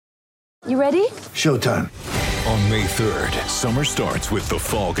You ready? Showtime. On May 3rd, summer starts with The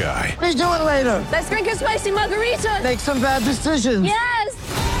Fall Guy. Let's do it later. Let's drink a spicy margarita. Make some bad decisions.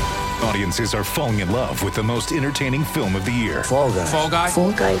 Yes! Audiences are falling in love with the most entertaining film of the year. Fall Guy. Fall Guy?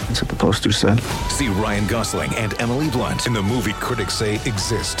 Fall guy. That's what the poster said. See Ryan Gosling and Emily Blunt in the movie critics say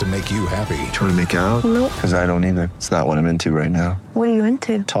exists to make you happy. Trying to make it out? Nope. Because I don't either. It's not what I'm into right now. What are you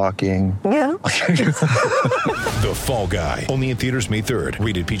into? Talking. Yeah. The Fall Guy. Only in theaters May 3rd.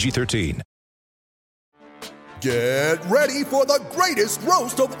 Rated PG-13. Get ready for the greatest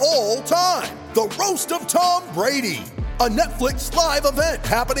roast of all time. The Roast of Tom Brady. A Netflix live event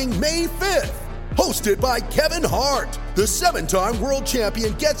happening May 5th. Hosted by Kevin Hart. The 7-time world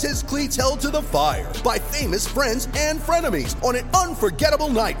champion gets his cleats held to the fire by famous friends and frenemies on an unforgettable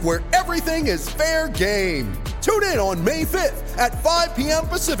night where everything is fair game. Tune in on May 5th at 5 p.m.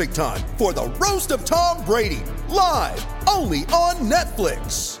 Pacific time for the Roast of Tom Brady. Live only on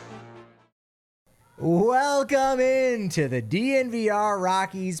Netflix. Welcome into the DNVR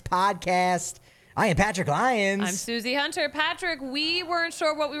Rockies podcast. I am Patrick Lyons. I'm Susie Hunter. Patrick, we weren't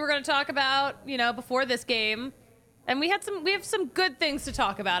sure what we were going to talk about, before this game. And we have some good things to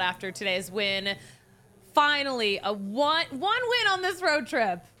talk about after today's win. Finally, a one win on this road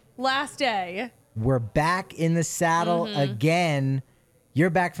trip last day. We're back in the saddle again. You're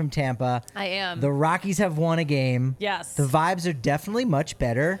back from Tampa. I am. The Rockies have won a game. Yes. The vibes are definitely much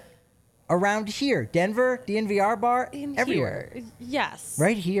better around here. Denver, DNVR bar, everywhere. Here. Yes.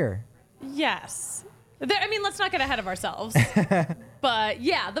 Right here. Yes. Let's not get ahead of ourselves. But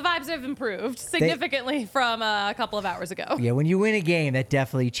yeah, the vibes have improved significantly from a couple of hours ago. Yeah, when you win a game, that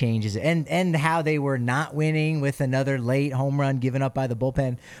definitely changes it. And how they were not winning with another late home run given up by the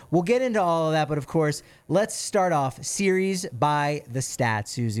bullpen. We'll get into all of that, but of course, let's start off series by the stats.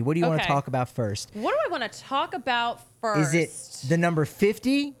 Susie, what do you want to talk about first? What do I want to talk about first? Is it the number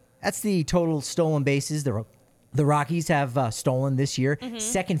 50? That's the total stolen bases the Rockies have stolen this year.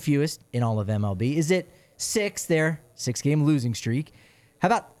 Second fewest in all of MLB. Is it 6, their 6-game losing streak? How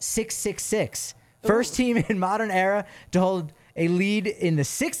about 666? First team in modern era to hold a lead in the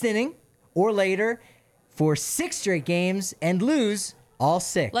 6th inning or later for 6 straight games and lose all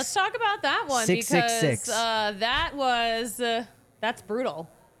 6. Let's talk about that one 666. Because that's brutal.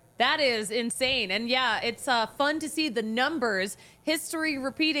 That is insane. And yeah, it's fun to see the numbers, history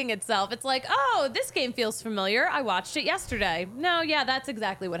repeating itself. It's like, oh, this game feels familiar. I watched it yesterday. No, yeah, that's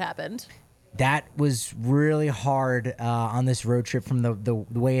exactly what happened. That was really hard on this road trip from the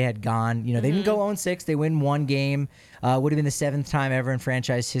way it had gone. They didn't go 0-6. They win one game. Would have been the 7th time ever in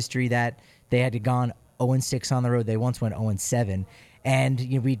franchise history that they had gone 0-6 on the road. They once went 0-7.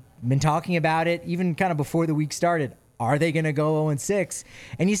 And we'd been talking about it even kind of before the week started. Are they going to go 0-6?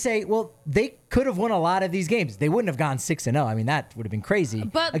 And you say, well, they could have won a lot of these games. They wouldn't have gone 6-0. That would have been crazy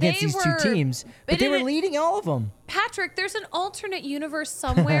against these two teams. But they were leading all of them. Patrick, there's an alternate universe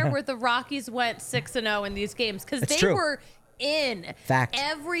somewhere where the Rockies went 6-0 in these games because they were in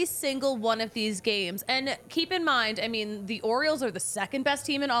every single one of these games. And keep in mind, the Orioles are the 2nd best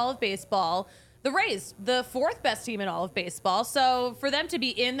team in all of baseball. The Rays, the 4th best team in all of baseball. So for them to be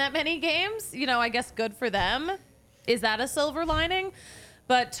in that many games, I guess good for them. Is that a silver lining?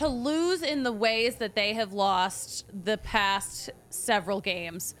 But to lose in the ways that they have lost the past several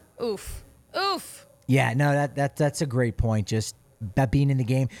games, oof. Yeah, no, that's a great point. Just that being in the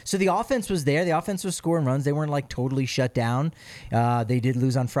game. So the offense was there. The offense was scoring runs. They weren't totally shut down. They did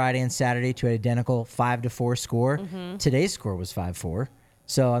lose on Friday and Saturday to an identical 5-4 score. Today's score was 5-4.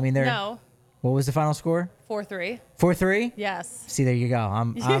 So No. What was the final score? 4-3. 4-3? Yes. See, there you go.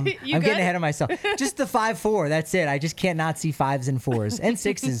 I'm getting ahead of myself. Just the 5-4. That's it. I just can't not see 5s and 4s and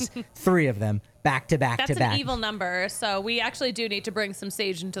 6s. 3 of them back to back to back. That's an evil number. So we actually do need to bring some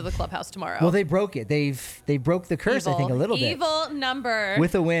sage into the clubhouse tomorrow. Well, they broke it. They broke the curse. I think a little bit. Evil number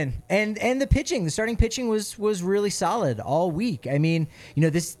with a win. And the pitching, the starting pitching was really solid all week.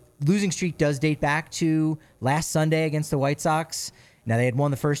 This losing streak does date back to last Sunday against the White Sox. Now, they had won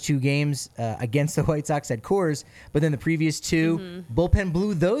the first 2 games against the White Sox at Coors, but then the previous 2, bullpen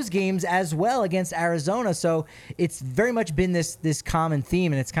blew those games as well against Arizona. So it's very much been this common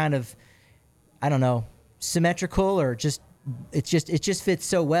theme, and it's kind of, I don't know, symmetrical or just it just fits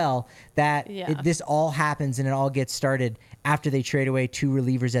so well that this all happens and it all gets started after they trade away 2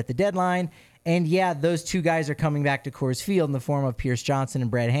 relievers at the deadline. And yeah, those 2 guys are coming back to Coors Field in the form of Pierce Johnson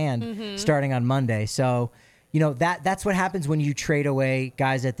and Brad Hand starting on Monday. So that's what happens when you trade away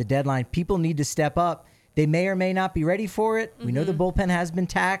guys at the deadline. People need to step up. They may or may not be ready for it. We know the bullpen has been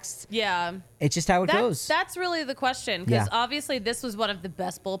taxed. Yeah. It's just how it goes. That's really the question because obviously this was one of the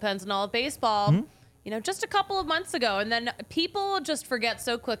best bullpens in all of baseball. just a couple of months ago. And then people just forget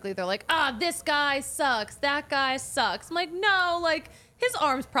so quickly. They're like, this guy sucks. That guy sucks. I'm like, no, like his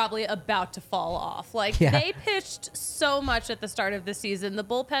arm's probably about to fall off. Like they pitched so much at the start of the season. The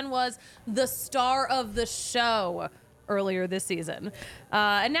bullpen was the star of the show earlier this season.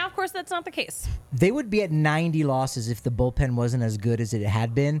 And now, of course, that's not the case. They would be at 90 losses if the bullpen wasn't as good as it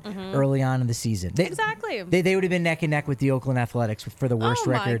had been early on in the season. Exactly. They would have been neck and neck with the Oakland Athletics for the worst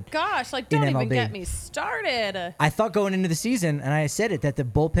record. Oh, my gosh. Like, don't even get me started. I thought going into the season, and I said it, that the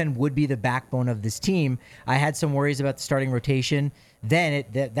bullpen would be the backbone of this team. I had some worries about the starting rotation. Then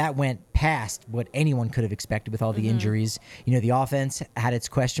that went past what anyone could have expected with all the injuries. The offense had its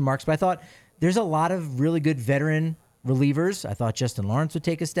question marks, but I thought there's a lot of really good veteran relievers. I thought Justin Lawrence would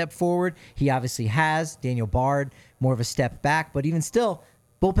take a step forward. He obviously has. Daniel Bard, more of a step back. But even still,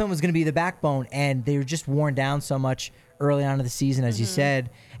 bullpen was going to be the backbone, and they were just worn down so much early on in the season, as you said.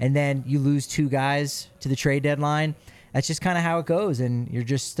 And then you lose 2 guys to the trade deadline. That's just kind of how it goes, and you're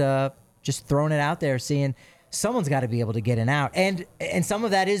just throwing it out there, seeing someone's got to be able to get an out. And some of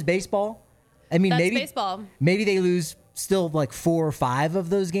that is baseball. I mean, That's baseball. Maybe they lose still like 4 or 5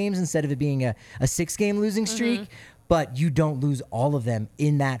 of those games instead of it being a 6-game losing streak. But you don't lose all of them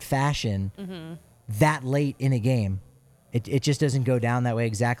in that fashion that late in a game. It just doesn't go down that way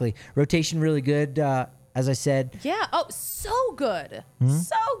exactly. Rotation really good, as I said. Yeah. Oh, so good.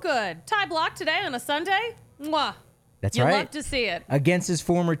 So good. Ty Block today on a Sunday. Mwah. That's you right. You love to see it. Against his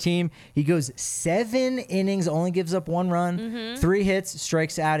former team, he goes 7 innings, only gives up 1 run, 3 hits,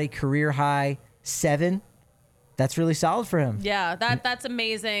 strikes out a career high 7. That's really solid for him. Yeah, that's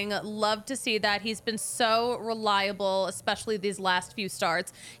amazing. Love to see that. He's been so reliable, especially these last few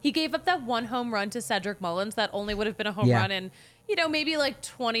starts. He gave up that 1 home run to Cedric Mullins that only would have been a home run in, maybe like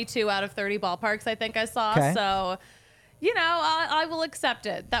 22 out of 30 ballparks, I think I saw. Okay. So, I will accept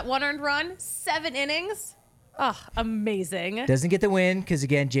it. That 1 earned run, 7 innings. Oh, amazing. Doesn't get the win because,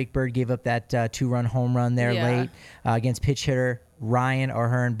 again, Jake Bird gave up that 2-run home run there late against pitch hitter Ryan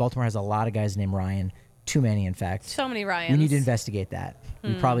O'Hearn. Baltimore has a lot of guys named Ryan. Too many, in fact. So many Ryans. We need to investigate that.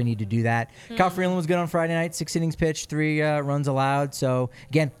 We probably need to do that. Kyle Freeland was good on Friday night. 6 innings pitched, 3 runs allowed. So,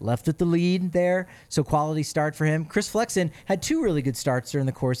 again, left with the lead there. So, quality start for him. Chris Flexen had 2 really good starts during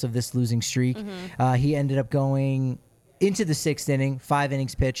the course of this losing streak. He ended up going into the 6th inning, 5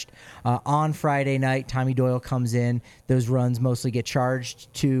 innings pitched. On Friday night, Tommy Doyle comes in. Those runs mostly get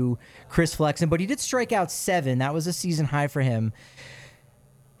charged to Chris Flexen. But he did strike out 7. That was a season high for him.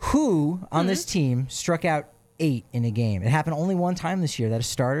 Who on this team struck out 8 in a game? It happened only one time this year that a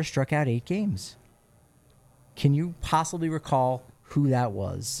starter struck out 8 games. Can you possibly recall who that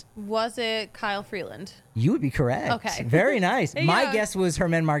was? Was it Kyle Freeland? You would be correct. Okay. Very nice. My guess was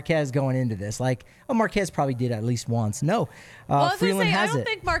Germán Marquez going into this. Like, Marquez probably did at least once. No. Freeland has it. I don't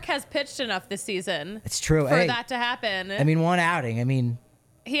think Marquez pitched enough this season. It's true. For that to happen. I mean, 1 outing.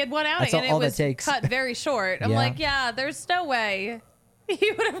 He had 1 outing, and it was cut very short. I'm like, there's no way he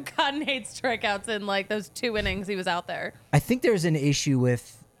would have gotten 8 strikeouts in like those 2 innings he was out there. I think there's an issue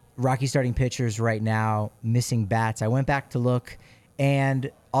with Rocky starting pitchers right now missing bats. I went back to look, and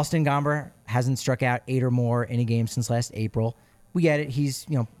Austin Gomber hasn't struck out 8 or more in a game since last April. We get it. He's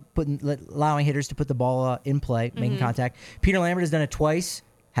allowing hitters to put the ball in play, making contact. Peter Lambert has done it twice.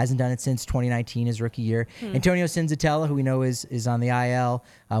 Hasn't done it since 2019, his rookie year. Antonio Cinzatella, who we know is on the IL,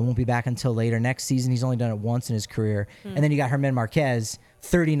 won't be back until later next season. He's only done it once in his career. And then you got Germán Marquez,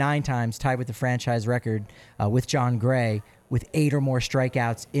 39 times, tied with the franchise record with John Gray, with 8 or more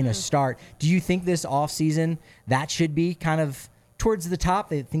strikeouts in a start. Do you think this offseason that should be kind of towards the top?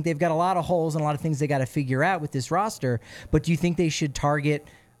 They think they've got a lot of holes and a lot of things they got to figure out with this roster. But do you think they should target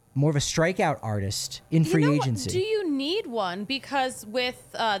more of a strikeout artist in free agency? Do you need one? Because with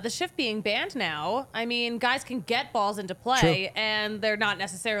the shift being banned now, I mean, guys can get balls into play and they're not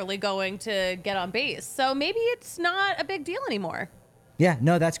necessarily going to get on base. So maybe it's not a big deal anymore. Yeah,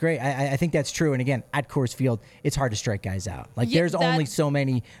 no, that's great. I think that's true. And again, at Coors Field, it's hard to strike guys out. Like, there's only so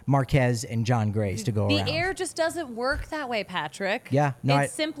many Marquez and John Grays to go around. The air just doesn't work that way, Patrick. Yeah, no,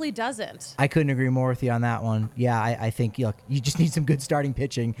 it simply doesn't. I couldn't agree more with you on that one. Yeah, I think, look, you just need some good starting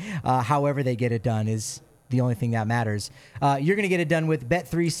pitching. However they get it done is the only thing that matters. You're going to get it done with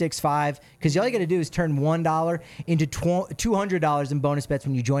Bet365 because all you got to do is turn $1 into $200 in bonus bets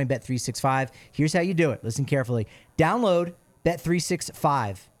when you join Bet365. Here's how you do it. Listen carefully. Download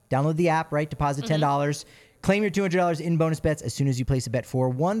Bet365. Download the app, right? Deposit $10. Claim your $200 in bonus bets as soon as you place a bet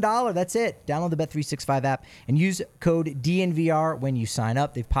for $1. That's it. Download the Bet365 app and use code DNVR when you sign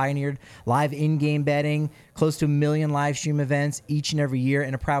up. They've pioneered live in-game betting, close to 1 million live stream events each and every year,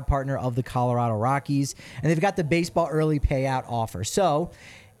 and a proud partner of the Colorado Rockies. And they've got the baseball early payout offer. So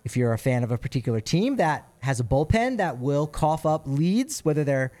if you're a fan of a particular team that has a bullpen that will cough up leads, whether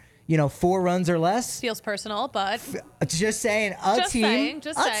they're 4 runs or less. Feels personal, but just saying, just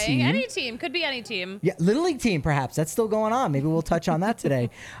saying. Any team, could be any team. Yeah, Little League team, perhaps. That's still going on. Maybe we'll touch on that today.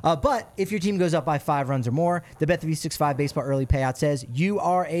 But if your team goes up by 5 runs or more, the Bet365 Baseball Early Payout says you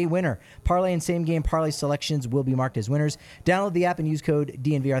are a winner. Parlay and same game parlay selections will be marked as winners. Download the app and use code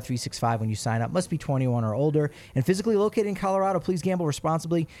DNVR365 when you sign up. Must be 21 or older and physically located in Colorado. Please gamble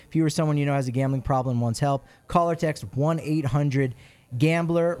responsibly. If you or someone you know has a gambling problem and wants help, call or text 1-800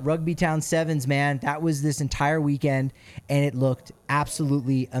 Gambler. Rugby Town Sevens, man, that was this entire weekend, and it looked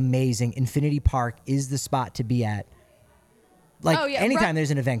absolutely amazing. Infinity Park is the spot to be at. Anytime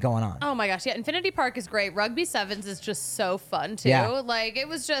there's an event going on. Oh my gosh, yeah, Infinity Park is great. Rugby Sevens is just so fun too. Yeah. Like, it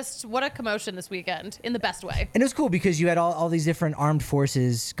was just, what a commotion this weekend in the best way. And it was cool because you had all these different armed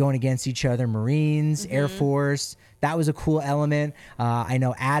forces going against each other, Marines, Air Force. That was a cool element. I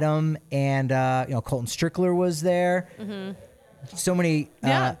know Adam and Colton Strickler was there. So many.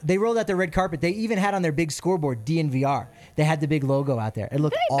 They rolled out the red carpet. They even had on their big scoreboard DNVR. They had the big logo out there. It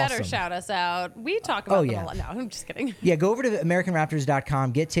looked awesome. They better shout us out. We talk about them a lot. No, I'm just kidding. Yeah, go over to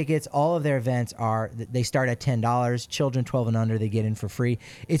AmericanRaptors.com. Get tickets. All of their events they start at $10. Children 12 and under, they get in for free.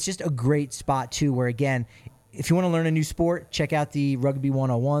 It's just a great spot too, where again, if you want to learn a new sport, check out the Rugby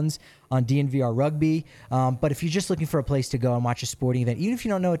 101s on DNVR Rugby. But if you're just looking for a place to go and watch a sporting event, even if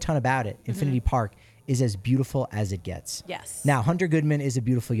you don't know a ton about it, Infinity Park is as beautiful as it gets. Yes. Now, Hunter Goodman is a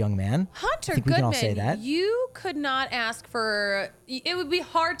beautiful young man. Hunter I think Goodman, we can all say that. You could not ask for, it would be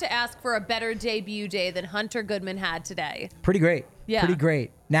hard to ask for a better debut day than Hunter Goodman had today. Pretty great. Yeah. Pretty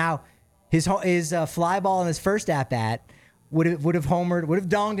great. Now, his fly ball in his first at-bat would have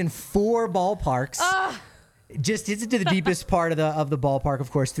donged in 4 ballparks. Just hits it to the deepest part of the ballpark,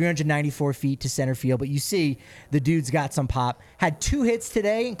 of course, 394 feet to center field. But you see, the dude's got some pop. Had 2 hits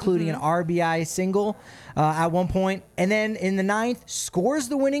today, including an RBI single at one point. And then in the 9th, scores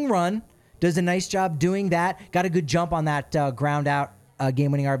the winning run. Does a nice job doing that. Got a good jump on that ground out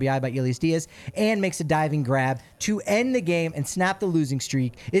game-winning RBI by Elias Diaz. And makes a diving grab to end the game and snap the losing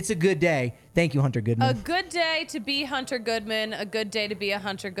streak. It's a good day. Thank you, Hunter Goodman. A good day to be Hunter Goodman. A good day to be a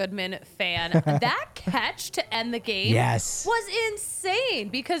Hunter Goodman fan. That catch to end the game was insane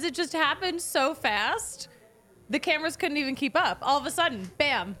because it just happened so fast. The cameras couldn't even keep up. All of a sudden,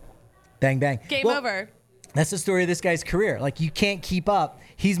 bam. Bang, bang. Game over. That's the story of this guy's career. Like, you can't keep up.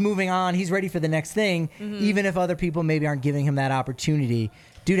 He's moving on. He's ready for the next thing, even if other people maybe aren't giving him that opportunity.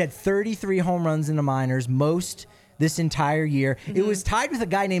 Dude had 33 home runs in the minors, most this entire year. It was tied with a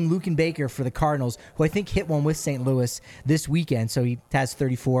guy named Lucan Baker for the Cardinals, who I think hit one with St. Louis this weekend. So he has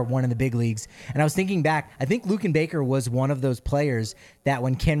 34, one in the big leagues. And I was thinking back, I think Lucan Baker was one of those players that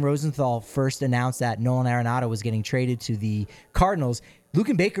when Ken Rosenthal first announced that Nolan Arenado was getting traded to the Cardinals,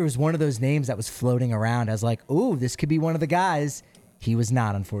 Lucan Baker was one of those names that was floating around as like, ooh, this could be one of the guys. He was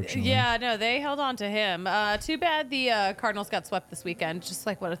not, unfortunately. Yeah, no, they held on to him. Too bad the Cardinals got swept this weekend. Just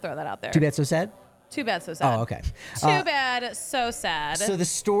want to throw that out there. Too bad, so sad? Too bad, so sad. Oh, okay. Too bad, so sad. So the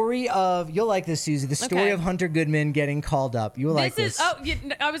story of, you'll like this, Susie, the story of Hunter Goodman getting called up. You'll like this.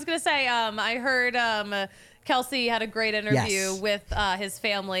 I was going to say, I heard Kelsey had a great interview with his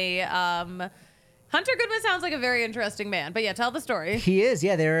family. Hunter Goodman sounds like a very interesting man. But yeah, tell the story. He is.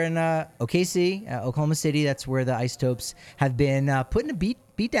 Yeah, they're in OKC, Oklahoma City. That's where the Isotopes have been putting a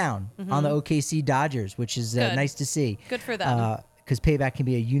beat down on the OKC Dodgers, which is nice to see. Good for them. Because payback can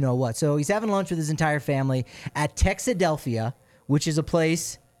be a you-know-what. So he's having lunch with his entire family at Texadelphia, which is a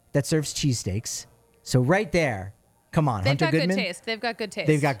place that serves cheesesteaks. So right there, come on, Hunter Goodman. They've got good taste.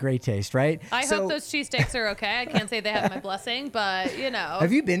 They've got great taste, right? I hope those cheesesteaks are okay. I can't say they have my blessing, but, you know.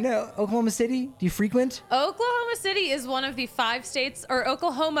 Have you been to Oklahoma City? Do you frequent? Oklahoma City is one of the 5 states, or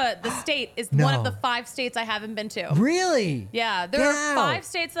Oklahoma, the state, is one of the 5 states I haven't been to. Really? Yeah. There are 5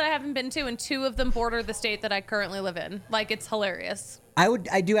 states that I haven't been to, and 2 of them border the state that I currently live in. Like, it's hilarious. I want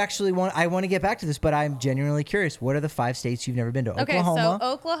to get back to this, but I'm genuinely curious. What are the 5 states you've never been to? Oklahoma. So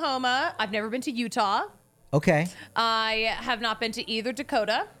Oklahoma, I've never been to Utah. Okay. I have not been to either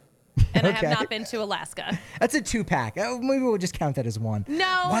Dakota, and I have not been to Alaska. That's a 2-pack. Maybe we'll just count that as 1. No.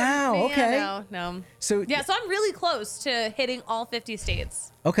 Wow. Yeah, okay. No. So I'm really close to hitting all 50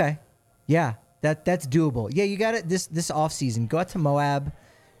 states. Okay. Yeah. That's doable. Yeah, you got it. This off season, go out to Moab,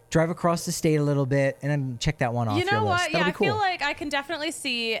 drive across the state a little bit, and then check that one off. You know what? Yeah, I cool. feel like I can definitely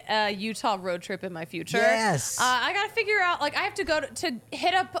see a Utah road trip in my future. Yes. I got to figure out, I have to go to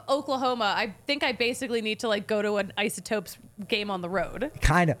hit up Oklahoma. I think I basically need to, go to an Isotopes game on the road.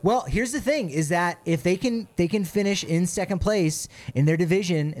 Kind of. Well, here's the thing, is that if they can finish in second place in their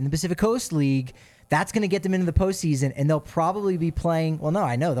division in the Pacific Coast League, That's going to get them into the postseason, and they'll probably be playing. Well, no,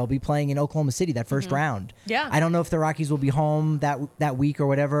 I know they'll be playing in Oklahoma City that first round. Yeah. I don't know if the Rockies will be home that week or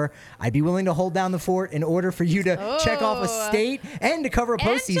whatever. I'd be willing to hold down the fort in order for you to check off a state and to cover a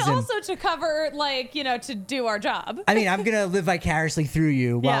postseason. And also to cover, to do our job. I mean, I'm going to live vicariously through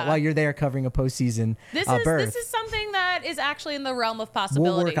you while you're there covering a postseason berth. This is something that is actually in the realm of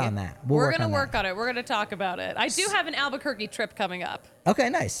possibility. We'll work on that. We're going to work on it. We're going to talk about it. I do have an Albuquerque trip coming up. Okay,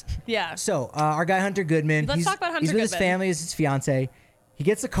 nice. Yeah. So our guy Hunter Goodman. Let's talk about Hunter He's with his Goodman. family, as his fiance. He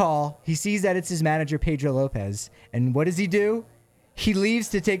gets a call. He sees that it's his manager, Pedro Lopez. And what does he do? He leaves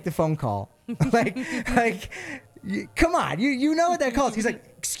to take the phone call. Come on, you know what that call is. He's like,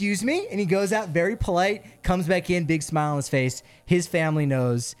 excuse me? And he goes out very polite, comes back in, big smile on his face. His family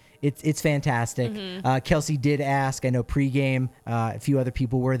knows. It's fantastic. Kelsey did ask, I know pregame, a few other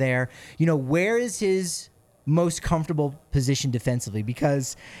people were there. Where is his most comfortable position defensively?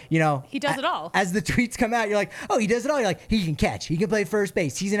 Because he does it all. As the tweets come out, you're like, oh, he does it all. You're like, he can catch, he can play first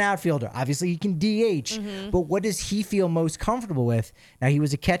base, he's an outfielder, obviously he can DH. But what does he feel most comfortable with? Now, he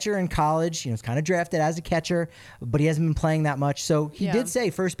was a catcher in college, was kind of drafted as a catcher, but he hasn't been playing that much. So he did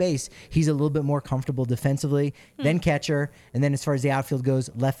say first base, he's a little bit more comfortable defensively, then catcher, and then as far as the outfield goes,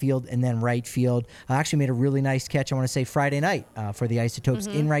 left field and then right field. I actually made a really nice catch, I want to say Friday night for the Isotopes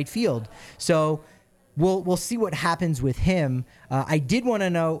in right field. So We'll see what happens with him. I did want to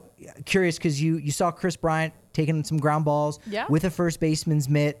know, curious, because you saw Chris Bryant taking some ground balls with a first baseman's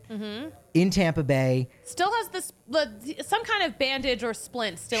mitt in Tampa Bay. Still has some kind of bandage or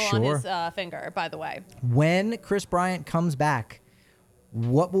splint still on his finger, by the way. When Chris Bryant comes back,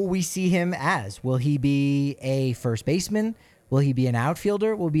 what will we see him as? Will he be a first baseman? Will he be an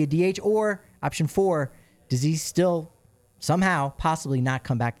outfielder? Will he be a DH? Or option 4, does he still somehow possibly not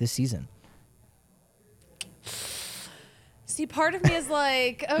come back this season? See, part of me is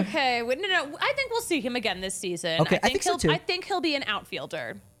like, okay, no. I think we'll see him again this season. Okay, I think so too. I think he'll be an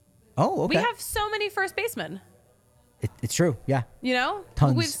outfielder. Oh, okay. We have so many first basemen. It's true, yeah.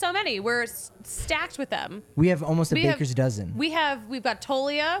 Tons. We have so many. We're stacked with them. We have almost a baker's dozen. We've got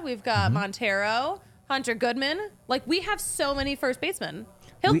Tolia, we've got Montero, Hunter Goodman. We have so many first basemen.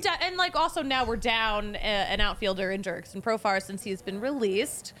 Also now we're down an outfielder in Jurickson Profar since he's been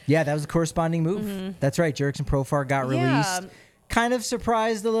released. Yeah, that was a corresponding move. That's right. Jurickson Profar got released. Kind of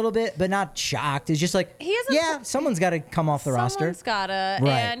surprised a little bit, but not shocked. It's just like, someone's got to come off the roster. Someone's got to. Right.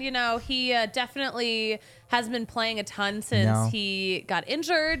 And, he definitely has been playing a ton since he got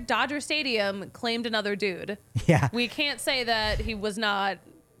injured. Dodger Stadium claimed another dude. Yeah. We can't say that he was not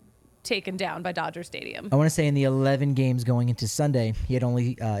taken down by Dodger Stadium. I want to say in the 11 games going into Sunday, he had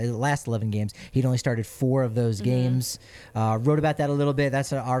only, the last 11 games, he'd only started 4 of those games. Wrote about that a little bit.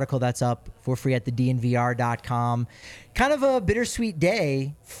 That's an article that's up for free at thednvr.com. Kind of a bittersweet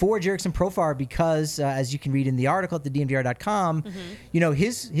day for Jurickson Profar because, as you can read in the article at thednvr.com,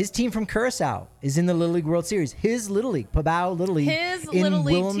 his team from Curacao is in the Little League World Series. His Little League, Pabao Little League, his in Little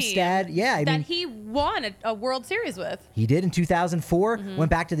League Willemstad. Team he won a World Series with. He did in 2004. Went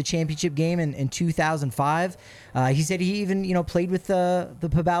back to the championship game in 2005. He said he even played with the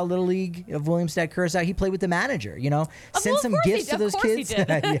Pabao Little League of Willemstad, Curacao. He played with the manager. Sent some gifts to those kids. Of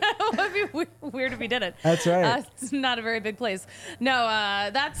course he did. It would be weird if he didn't. That's right. It's not a very big place.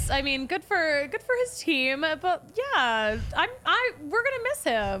 No, good for his team. But yeah, we're gonna miss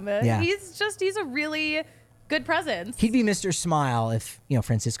him. Yeah. He's a really good presence. He'd be Mr. Smile if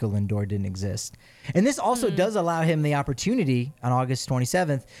Francisco Lindor didn't exist. And this also does allow him the opportunity on August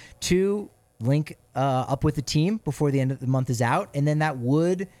 27th to link up with the team before the end of the month is out, and then that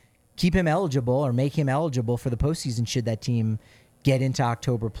would keep him eligible or make him eligible for the postseason should that team get into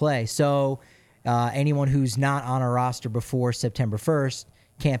October play. So anyone who's not on a roster before September 1st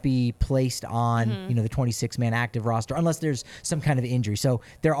can't be placed on the 26-man active roster unless there's some kind of injury. So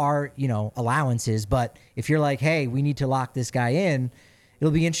there are allowances, but if you're like, hey, we need to lock this guy in,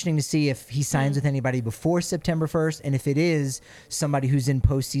 it'll be interesting to see if he signs with anybody before September 1st, and if it is somebody who's in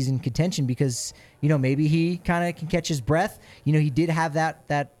postseason contention, because maybe he kind of can catch his breath. He did have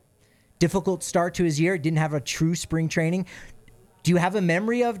that difficult start to his year. Didn't have a true spring training. Do you have a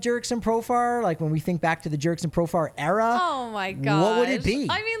memory of Jurickson Profar? Like when we think back to the Jurickson Profar era? Oh my God. What would it be?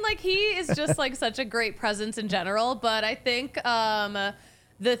 I mean, he is just such a great presence in general, but I think the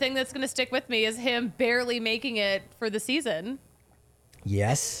thing that's going to stick with me is him barely making it for the season.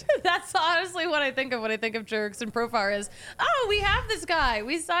 Yes. That's honestly what I think of when I think of Jurickson Profar is, oh, we have this guy.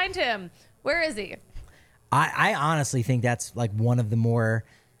 We signed him. Where is he? I honestly think that's one of the more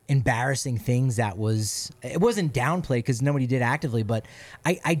embarrassing things it wasn't downplay because nobody did actively, but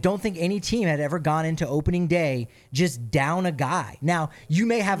I don't think any team had ever gone into opening day just down a guy. Now, you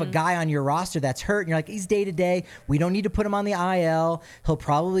may have a guy on your roster that's hurt and you're like, he's day to day. We don't need to put him on the IL. He'll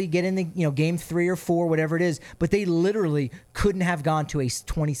probably get in the game 3 or 4, whatever it is. But they literally couldn't have gone to a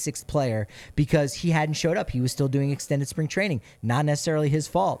 26th player because he hadn't showed up. He was still doing extended spring training. Not necessarily his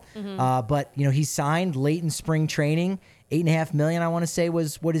fault. But he signed late in spring training. $8.5 million, I want to say,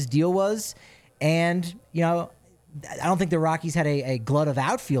 was what his deal was. And, I don't think the Rockies had a glut of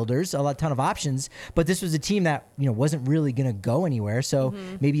outfielders, a ton of options, but this was a team that, wasn't really going to go anywhere. So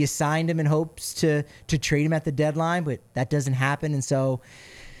maybe you signed him in hopes to trade him at the deadline, but that doesn't happen. And so,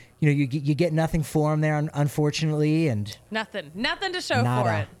 you get nothing for him there, unfortunately. And nothing to show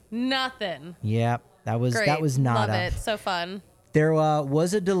for it. Nothing. Yeah, that was nada. Love it. So fun. There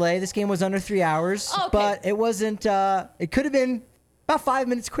was a delay. This game was under 3 hours, but it wasn't. It could have been about 5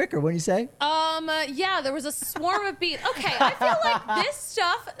 minutes quicker. Wouldn't you say? Yeah, there was a swarm of bees. Okay, I feel like this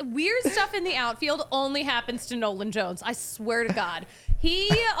weird stuff in the outfield only happens to Nolan Jones. I swear to God. He,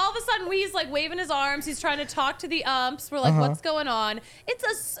 all of a sudden, he's like waving his arms. He's trying to talk to the umps. We're like, what's going on?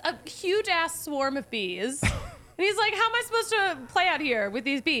 It's a huge-ass swarm of bees. And he's like, how am I supposed to play out here with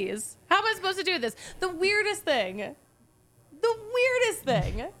these bees? How am I supposed to do this? The weirdest thing.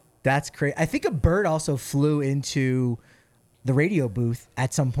 That's crazy. I think a bird also flew into the radio booth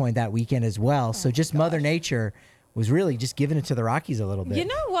at some point that weekend as well. So just Mother Nature was really just giving it to the Rockies a little bit. You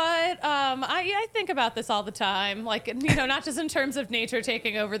know what? I think about this all the time. Like, not just in terms of nature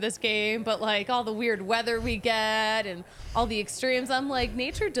taking over this game, but like all the weird weather we get and all the extremes. I'm like,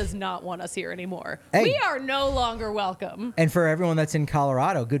 nature does not want us here anymore. Hey. We are no longer welcome. And for everyone that's in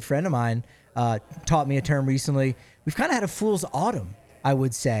Colorado, a good friend of mine taught me a term recently. We've kind of had a fool's autumn, I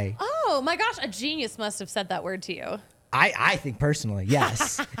would say. Oh my gosh, a genius must have said that word to you. I think personally,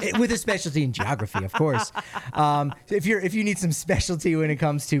 yes, with a specialty in geography, of course. If you need some specialty when it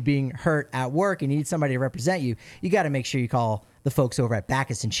comes to being hurt at work and you need somebody to represent you, you got to make sure you call the folks over at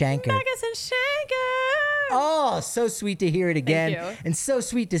Backus and Shanker. Backus and Shanker. Oh, so sweet to hear it again, Thank you. And so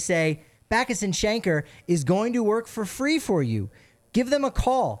sweet to say Backus and Shanker is going to work for free for you. Give them a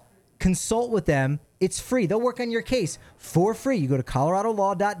call. Consult with them. It's free. They'll work on your case for free. You go to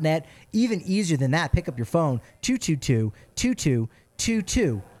coloradolaw.net. Even easier than that, pick up your phone,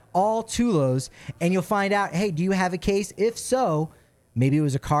 222-2222, all Tulos, and you'll find out, hey, do you have a case? If so, maybe it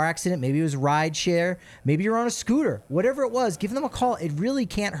was a car accident, maybe it was ride share, maybe you're on a scooter, whatever it was, give them a call. It really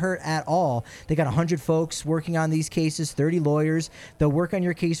can't hurt at all. They got 100 folks working on these cases, 30 lawyers. They'll work on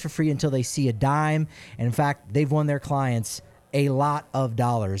your case for free until they see a dime. And in fact, they've won their clients a lot of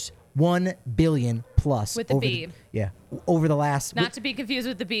dollars. $1 billion plus with the bee. Over the last. Not to be confused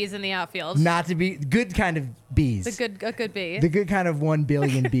with the bees in the outfield. Not to be good kind of bees. A good bee. The good kind of 1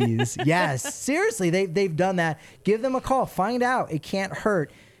 billion bees. Yes, seriously, they've done that. Give them a call. Find out. It can't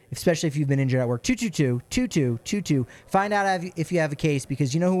hurt, especially if you've been injured at work. 222-2222. Find out if you have a case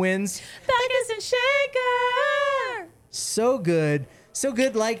because you know who wins. Backus and Shanker. So good. So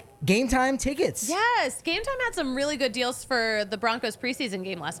good, like Game Time tickets. Yes, Game Time had some really good deals for the Broncos preseason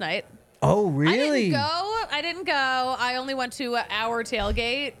game last night. Oh, really? I didn't go. I only went to our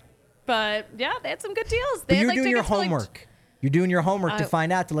tailgate. But yeah, they had some good deals. But you're doing your homework. You're doing your homework to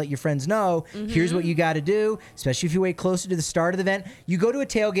find out, to let your friends know, here's what you got to do, especially if you wait closer to the start of the event. You go to a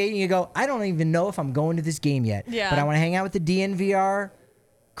tailgate and you go, I don't even know if I'm going to this game yet. Yeah. But I want to hang out with the DNVR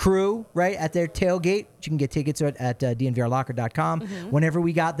crew, right, at their tailgate. You can get tickets at dnvrlocker.com whenever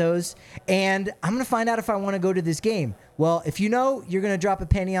we got those. And I'm going to find out if I want to go to this game. Well, if you know you're going to drop a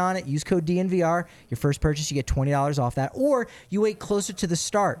penny on it, use code DNVR. Your first purchase, you get $20 off that. Or you wait closer to the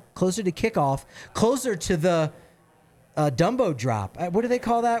start, closer to kickoff, closer to the Dumbo drop. What do they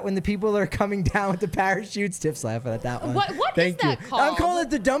call that when the people are coming down with the parachutes? Tiff's laughing at that one. What is that called? I'm calling it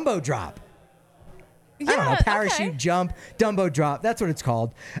the Dumbo drop. Yeah, I don't know, parachute jump, Dumbo drop. That's what it's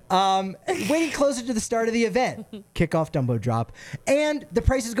called. Waiting closer to the start of the event. Kickoff Dumbo drop. And the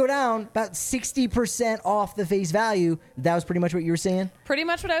prices go down about 60% off the face value. That was pretty much what you were saying? Pretty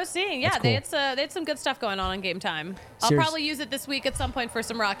much what I was seeing. Yeah, cool. they had some good stuff going on Game Time. I'll probably use it this week at some point for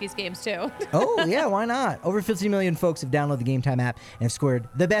some Rockies games too. Oh, yeah, why not? Over 50 million folks have downloaded the Game Time app and have scored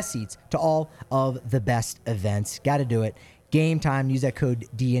the best seats to all of the best events. Got to do it. Game Time. Use that code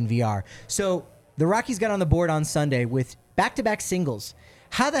DNVR. So the Rockies got on the board on Sunday with back-to-back singles.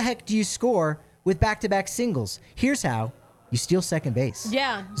 How the heck do you score with back-to-back singles? Here's how. you steal second base.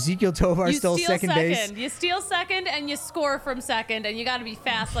 Yeah. Ezekiel Tovar stole second base. You steal second and you score from second, and you got to be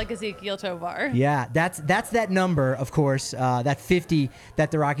fast like Ezekiel Tovar. Yeah, that's that number, of course, that 50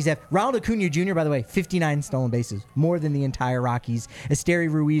 that the Rockies have. Ronald Acuna Jr., by the way, 59 stolen bases, more than the entire Rockies.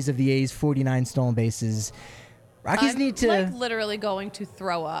 Esteri Ruiz of the A's, 49 stolen bases. Rockies need to... like literally going to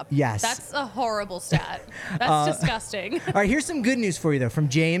throw up. Yes. That's a horrible stat. That's disgusting. All right, here's some good news for you, though, from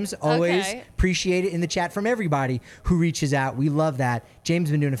James. Always appreciate it in the chat from everybody who reaches out. We love that. James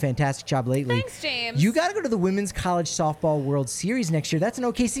has been doing a fantastic job lately. Thanks, James. You got to go to the Women's College Softball World Series next year. That's in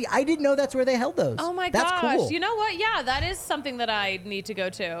OKC. I didn't know that's where they held those. Oh, my gosh. gosh. Cool. You know what? Yeah, that is something that I need to go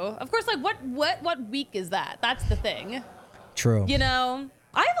to. Of course, like, what week is that? That's the thing. True. You know?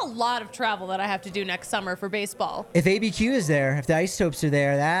 I have a lot of travel that I have to do next summer for baseball. If ABQ is there, if the Isotopes are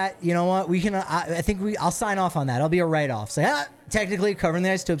there, that, you know what, we can, I think I'll sign off on that. I'll be a write-off. So, technically covering the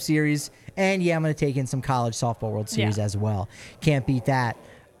Isotope series, and I'm going to take in some College Softball World Series as well. Can't beat that.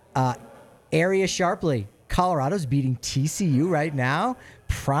 Area Sharpley, Colorado's beating TCU right now.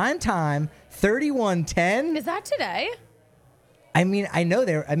 Prime time, 31-10. Is that today? I mean, I know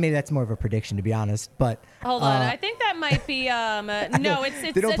maybe that's more of a prediction, to be honest, but... Hold on. I think that might be... no,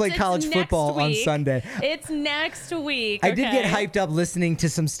 it's they don't play college football on Sunday. It's next week. I did get hyped up listening to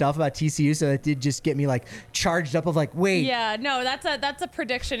some stuff about TCU, so that did just get me, like, charged up of, like, wait. Yeah, no, that's a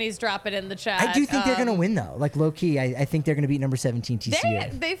prediction he's dropping in the chat. I do think they're going to win, though. Like, low-key, I think they're going to beat number 17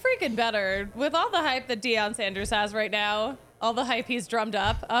 TCU. They freaking better. With all the hype that Deion Sanders has right now, all the hype he's drummed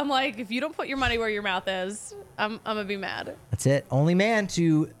up, I'm like, if you don't put your money where your mouth is, I'm going to be mad. That's it. Only man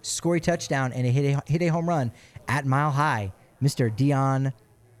to score a touchdown and hit a home run at Mile High, Mr.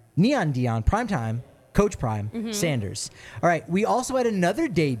 Neon Dion, Primetime, Coach Prime, Sanders. All right, we also had another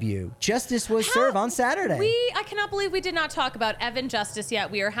debut. Justice was served on Saturday. I cannot believe we did not talk about Evan Justice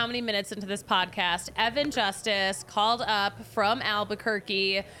yet. We are how many minutes into this podcast? Evan Justice called up from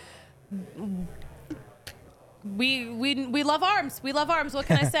Albuquerque. We love arms. We love arms. What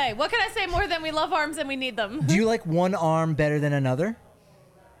can I say? What can I say more than we love arms and we need them? Do you like one arm better than another?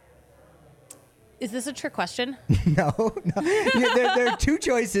 Is this a trick question? No. There are two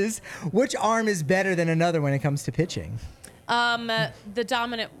choices. Which arm is better than another when it comes to pitching? The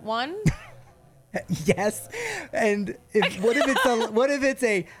dominant one. Yes. And what if it's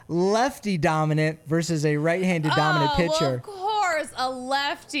a lefty dominant versus a right-handed dominant pitcher? Well, of course, a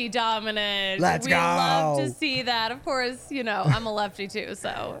lefty dominant. Let's go. We love to see that. Of course, I'm a lefty too,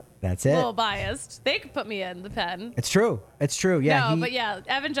 so that's it. A little biased. They could put me in the pen. It's true. Yeah. But yeah,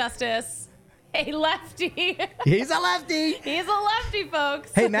 Evan Justice. A lefty. He's a lefty. He's a lefty,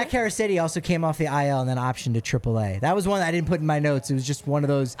 folks. Hey, Matt Caracetti also came off the IL and then optioned to AAA. That was one that I didn't put in my notes. It was just one of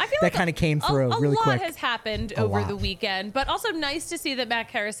those that kind of came through really quick. A lot has happened over the weekend, but also nice to see that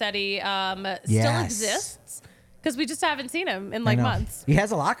Matt Caracetti still exists, because we just haven't seen him in months. He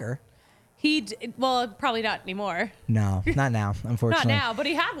has a locker. Probably not anymore. No, not now, unfortunately. Not now, but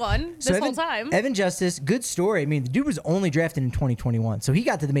he had one this whole time. Evan Justice, good story. I mean, the dude was only drafted in 2021, so he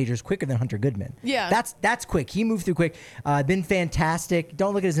got to the majors quicker than Hunter Goodman. Yeah. That's quick. He moved through quick. Been fantastic.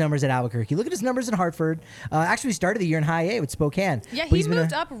 Don't look at his numbers at Albuquerque. Look at his numbers in Hartford. Actually started the year in high A with Spokane. Yeah, he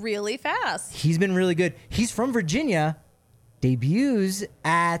moved up really fast. He's been really good. He's from Virginia. Debuts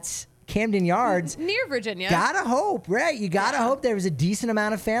at Camden Yards. Near Virginia. Gotta hope, right? You gotta hope there was a decent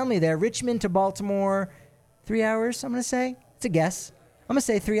amount of family there. Richmond to Baltimore, 3 hours, I'm gonna say. It's a guess. I'm gonna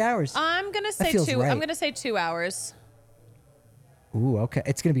say 3 hours. I'm gonna say 2. Right. I'm gonna say 2 hours. Ooh, okay.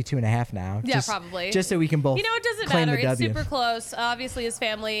 It's gonna be 2.5 now. Yeah, probably. Just so we can both. It doesn't claim matter. The It's W. super close. Obviously, his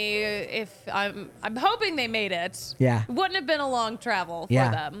family. If I'm hoping they made it. Yeah. It wouldn't have been a long travel for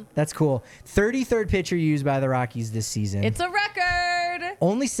them. That's cool. 33rd pitcher used by the Rockies this season. It's a record.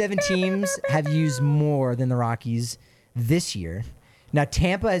 Only 7 teams have used more than the Rockies this year. Now,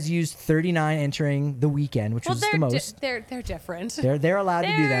 Tampa has used 39 entering the weekend, which was the most. They're different. They're allowed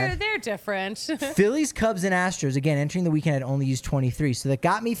to do that. They're different. Phillies, Cubs, and Astros, again, entering the weekend had only used 23. So that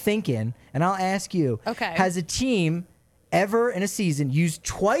got me thinking, and I'll ask you, has a team ever in a season used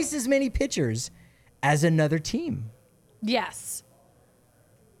twice as many pitchers as another team? Yes.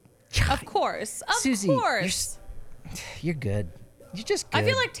 Of course. Of Susie, course. You're good. You're just good. I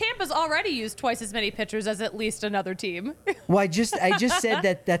feel like Tampa's already used twice as many pitchers as at least another team. Well, I just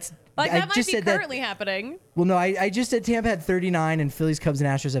said that's like that might be currently happening. Well, no, I just said Tampa had 39 and Phillies, Cubs, and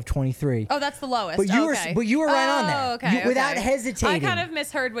Astros have 23. Oh, that's the lowest. But you were right on that. Okay, without hesitating. I kind of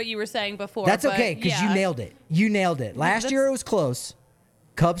misheard what you were saying before. That's okay, because you nailed it. You nailed it. Last year it was close.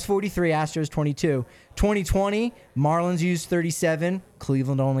 Cubs 43, Astros 22. 2020, Marlins used 37,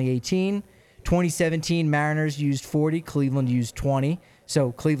 Cleveland only 18. 2017, Mariners used 40, Cleveland used 20.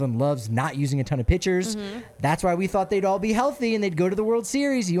 So Cleveland loves not using a ton of pitchers. That's why we thought they'd all be healthy and they'd go to the World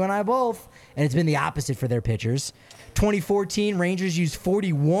Series, you and I both. And it's been the opposite for their pitchers. 2014, Rangers used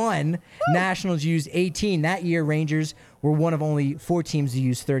 41. Nationals used 18. That year, Rangers were one of only 4 teams to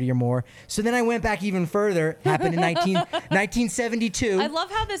use 30 or more. So then I went back even further. Happened in 1972. I love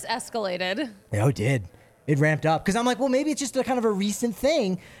how this escalated. Oh, it did. It ramped up. Because I'm like, well, maybe it's just a kind of a recent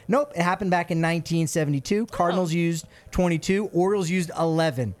thing. Nope. It happened back in 1972. Cardinals used 22. Orioles used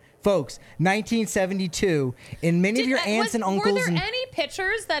 11. Folks, 1972. And many of your aunts and uncles... Were there any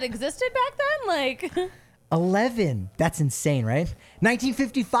pitchers that existed back then? Like... 11. That's insane, right?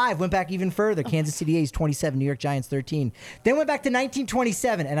 1955, went back even further. Kansas City A's 27, New York Giants 13. Then went back to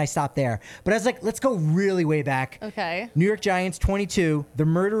 1927, and I stopped there. But I was like, let's go really way back. Okay. New York Giants 22. The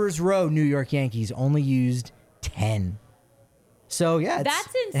Murderers Row New York Yankees only used 10. So, yeah,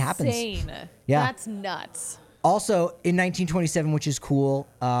 that's it happens. insane. Yeah. That's nuts. Also, in 1927, which is cool,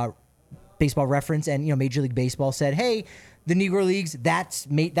 Baseball Reference and Major League Baseball said, hey, the Negro Leagues, that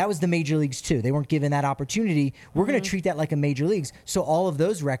was the major leagues too. They weren't given that opportunity. We're going to treat that like a major leagues. So all of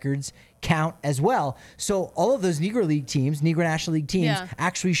those records count as well. So all of those Negro League teams, Negro National League teams,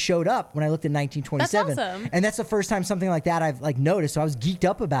 actually showed up when I looked at 1927. That's awesome. And that's the first time something like that I've noticed. So I was geeked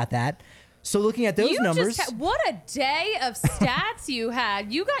up about that. So looking at those numbers, what a day of stats you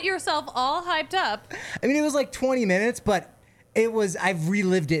had. You got yourself all hyped up. I mean, it was like 20 minutes, but I've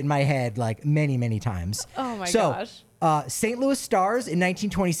relived it in my head like many, many times. Oh my gosh. St. Louis Stars in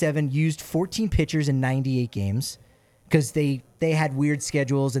 1927 used 14 pitchers in 98 games because they had weird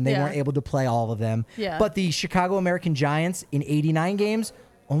schedules and they weren't able to play all of them. Yeah. But the Chicago American Giants in 89 games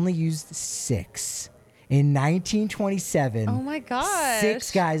only used 6. In 1927, oh my gosh,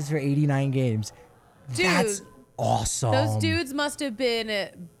 6 guys for 89 games. Dude, that's awesome. Those dudes must have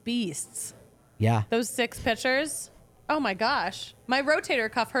been beasts. Yeah. Those 6 pitchers. Oh my gosh. My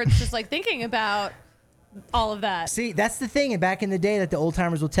rotator cuff hurts just like thinking about all of that. See, that's the thing. And back in the day that the old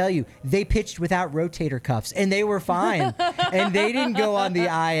timers will tell you, they pitched without rotator cuffs and they were fine. And they didn't go on the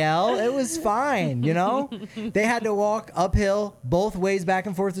IL. It was fine, They had to walk uphill both ways back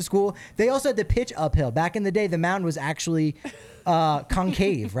and forth to school. They also had to pitch uphill. Back in the day, the mound was actually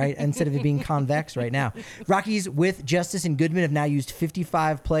concave, right? Instead of it being convex right now. Rockies with Justice and Goodman have now used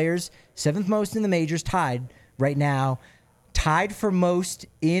 55 players, 7th most in the majors, tied right now. Tied for most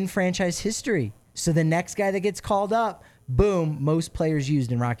in franchise history. So the next guy that gets called up, boom, most players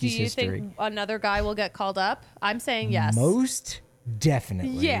used in Rockies history. Do you think another guy will get called up? I'm saying yes. Most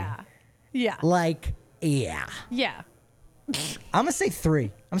definitely. Yeah. Yeah. Like, yeah. Yeah. I'm going to say 3. I'm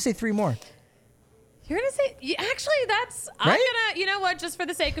going to say 3 more. You're going to say, actually, that's, right? I'm going to, you know what, just for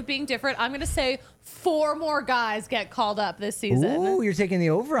the sake of being different, I'm going to say 4 more guys get called up this season. Ooh, you're taking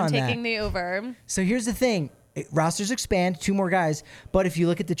the over on that. I'm taking the over. So here's the thing. Rosters expand, 2 more guys, but if you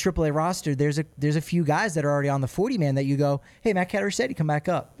look at the AAA roster, there's a few guys that are already on the 40-man that you go, hey, Matt Caterusetti, come back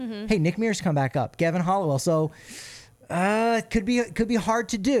up. Hey, Nick Mears, come back up. Gavin Hollowell. So it could be hard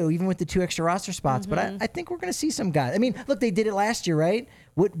to do, even with the 2 extra roster spots, but I think we're going to see some guys. I mean, look, they did it last year, right?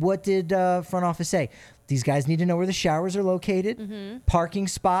 What did front office say? These guys need to know where the showers are located. Parking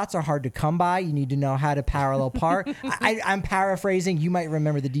spots are hard to come by. You need to know how to parallel park. I'm paraphrasing. You might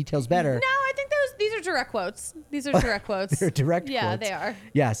remember the details better. No, I think these are direct quotes. These are direct quotes. They're direct quotes. Yeah, they are.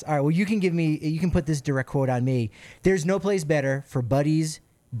 Yes. All right. Well, you can put this direct quote on me. There's no place better for buddies,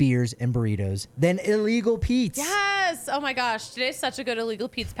 beers, and burritos than Illegal Pete's. Yes. Oh my gosh. Today's such a good Illegal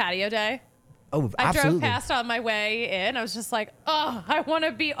Pete's patio day. Oh, I absolutely. drove past on my way in. I was just like, oh, I want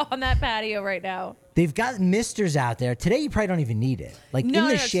to be on that patio right now. They've got misters out there. Today, you probably don't even need it. Like, in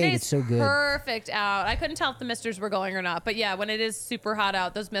the shade, it's so good. Perfect out. I couldn't tell if the misters were going or not. But yeah, when it is super hot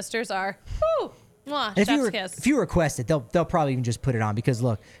out, those misters are, whoo, mwah, chef's kiss. If you request it, they'll probably even just put it on because,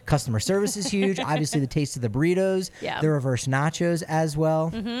 look, customer service is huge. Obviously, the taste of the burritos, the reverse nachos as well.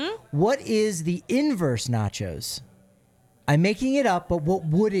 What is the inverse nachos? I'm making it up, but what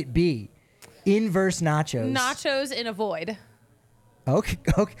would it be? Inverse nachos. Nachos in a void. Okay.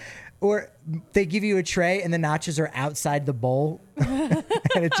 Or they give you a tray and the nachos are outside the bowl and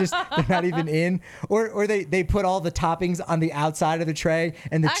it's just, they're not even in. Or they put all the toppings on the outside of the tray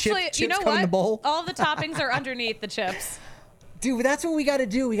and the chips come in the bowl. All the toppings are underneath the chips. Dude, that's what we got to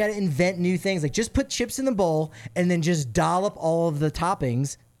do. We got to invent new things. Like, just put chips in the bowl and then just dollop all of the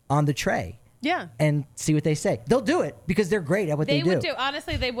toppings on the tray. Yeah. And see what they say. They'll do it because they're great at what they do. They would do.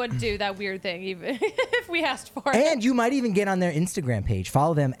 Honestly, they would do that weird thing even if we asked for it. And you might even get on their Instagram page.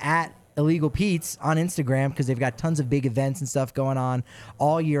 Follow them at Illegal Pete's on Instagram because they've got tons of big events and stuff going on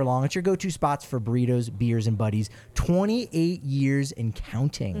all year long. It's your go-to spots for burritos, beers, and buddies. 28 years and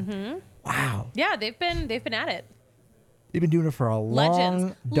counting. Wow. Yeah, they've been at it. They've been doing it for a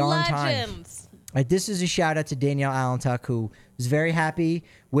long darn time. Right, this is a shout out to Danielle Allentuck, who was very happy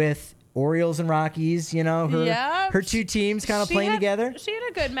with Orioles and Rockies. You know, her two teams kind of playing together. She had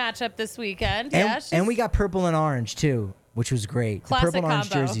a good matchup this weekend. And we got purple and orange too, which was great. Classic the purple and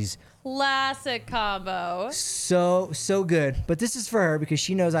orange combo. jerseys. Classic combo. So good. But this is for her because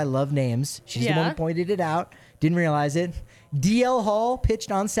she knows I love names. She's the one who pointed it out. Didn't realize it. DL Hall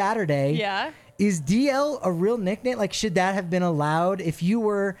pitched on Saturday. Yeah. Is DL a real nickname? Like, should that have been allowed if you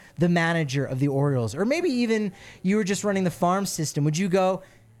were the manager of the Orioles? Or maybe even you were just running the farm system. Would you go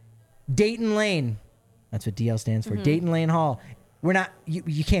Dayton Lane? That's what DL stands for. Dayton Lane Hall. We're not,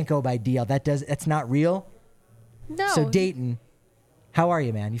 you can't go by DL. That's not real. No. So Dayton, how are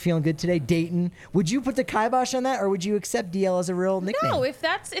you, man? You feeling good today? Dayton. Would you put the kibosh on that, or would you accept DL as a real nickname? No, if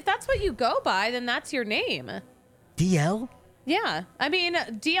that's what you go by, then that's your name. DL? Yeah. I mean,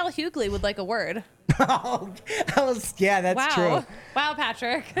 DL Hughley would like a word. Yeah, that's true. Wow,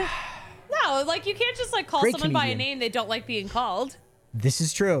 Patrick. No, like you can't just like call Great someone by a comedian. name they don't like being called. This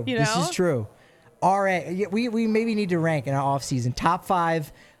is true. You This know? is true. All right. We maybe need to rank in our offseason top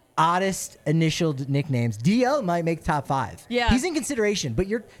 5 oddest initialed nicknames. DL might make top 5. Yeah. He's in consideration. But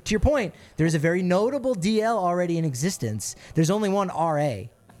to your point, there's a very notable DL already in existence. There's only one RA. And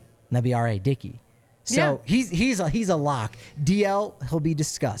that'd be RA Dickey. So he's a lock. DL, he'll be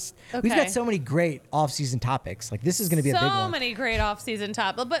discussed. Okay. We've got so many great offseason topics. Like, this is going to be a big one. So many great off-season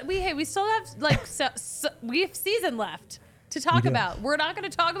topics. But we still have like we have season left to talk about. We're not going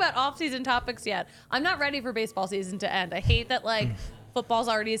to talk about off-season topics yet. I'm not ready for baseball season to end. I hate that football's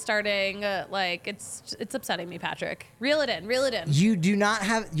already starting. It's upsetting me, Patrick. Reel it in. You do not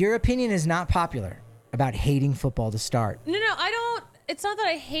have, your opinion is not popular about hating football to start. No, I don't. It's not that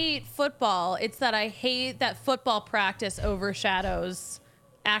I hate football. It's that I hate that football practice overshadows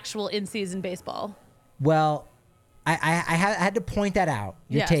actual in-season baseball. Well, I had to point that out,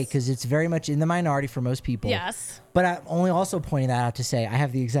 your take, because it's very much in the minority for most people. Yes. But I'm only also pointing that out to say I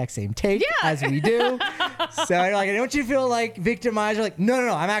have the exact same take as we do. So I don't want you to feel like victimized. Or like,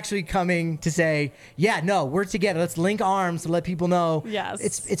 no. I'm actually coming to say, we're together. Let's link arms to let people know. Yes.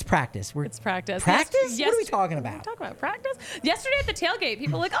 It's practice. It's practice. Practice? Yes. What are we talking about? We're talking about practice. Yesterday at the tailgate,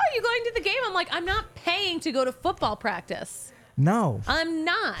 people were like, "Oh, you going to the game?" I'm like, "I'm not paying to go to football practice." No. I'm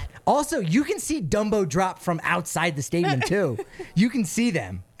not. Also, you can see Dumbo drop from outside the stadium, too. You can see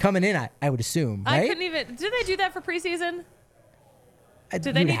them coming in, I would assume, right? I couldn't even. Did they do that for preseason?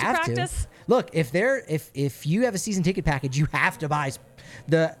 Do they need to practice? Look, if you have a season ticket package, you have to buy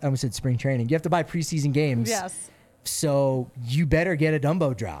I almost said spring training. You have to buy preseason games. Yes. So you better get a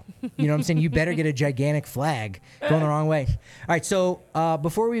Dumbo drop. You know what I'm saying? You better get a gigantic flag going the wrong way. All right. So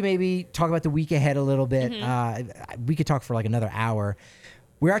before we maybe talk about the week ahead a little bit, we could talk for like another hour.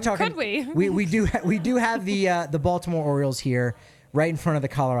 We are talking. Could we? We do have the Baltimore Orioles here, right in front of the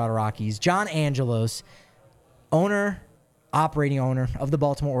Colorado Rockies. John Angelos, operating owner of the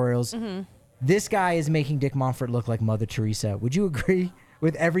Baltimore Orioles. This guy is making Dick Monfort look like Mother Teresa. Would you agree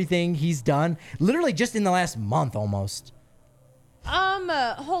with everything he's done? Literally just in the last month almost. Hold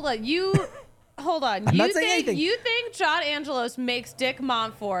on. I'm not saying anything. You think John Angelos makes Dick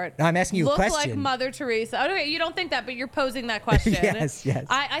Monfort I'm asking you a look question. like Mother Teresa? Okay, you don't think that, but you're posing that question. Yes.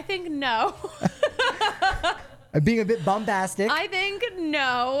 I think no. I'm being a bit bombastic. I think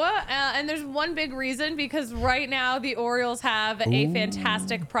no. And there's one big reason, because right now the Orioles have a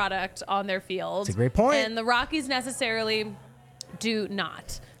fantastic product on their field. That's a great point. And the Rockies necessarily do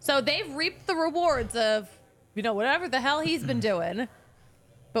not. So they've reaped the rewards of, whatever the hell he's been doing.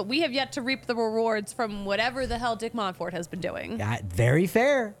 But we have yet to reap the rewards from whatever the hell Dick Monfort has been doing. Yeah, very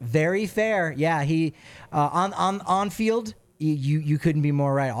fair. Very fair. Yeah, he on field, you couldn't be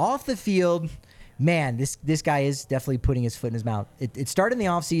more right. Off the field, man, this guy is definitely putting his foot in his mouth. It started in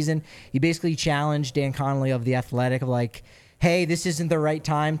the offseason. He basically challenged Dan Connolly of The Athletic of like, hey, this isn't the right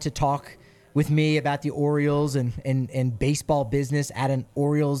time to talk with me about the Orioles and baseball business at an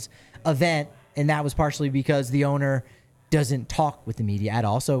Orioles event. And that was partially because the owner doesn't talk with the media at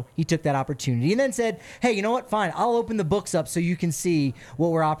all. So he took that opportunity and then said, hey, you know what? Fine. I'll open the books up so you can see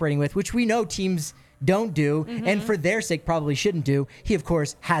what we're operating with, which we know teams don't do, and for their sake probably shouldn't do. He, of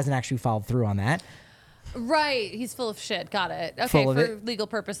course, hasn't actually followed through on that. Right. He's full of shit. Got it. Okay, Full of for it. legal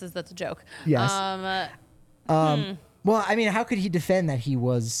purposes, that's a joke. Yes. Well, I mean, how could he defend that he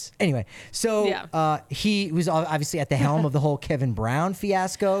was... Anyway, so he was obviously at the helm of the whole Kevin Brown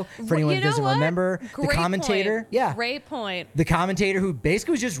fiasco. For anyone who doesn't remember, the commentator... Point. Yeah. Great point. The commentator who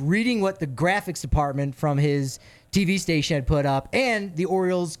basically was just reading what the graphics department from his TV station had put up and the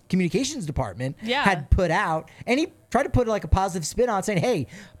Orioles communications department had put out. And he try to put like a positive spin on it, saying, hey,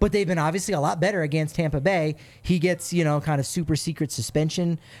 but they've been obviously a lot better against Tampa Bay. He gets, kind of super secret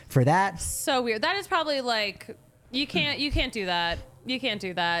suspension for that. So weird. That is probably like, you can't do that. You can't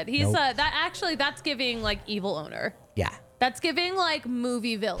do that. He's Nope. That's giving like evil owner. Yeah. That's giving like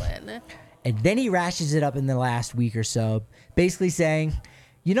movie villain. And then he rashes it up in the last week or so, basically saying,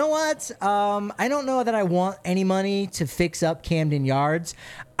 you know what? I don't know that I want any money to fix up Camden Yards.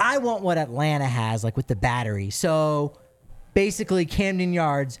 I want what Atlanta has, like with the Battery. So basically Camden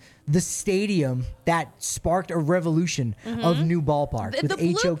Yards, the stadium that sparked a revolution of new ballparks with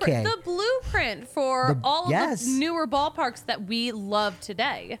HOK. The blueprint for all of yes. the newer ballparks that we love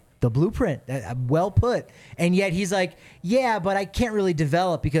today. The blueprint, well put. And yet he's like, yeah, but I can't really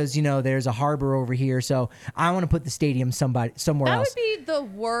develop because, there's a harbor over here. So I want to put the stadium somewhere else. That would be the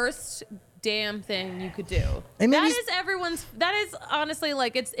worst damn thing you could do. And that is honestly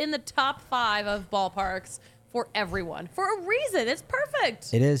like it's in the top 5 of ballparks for everyone. For a reason. It's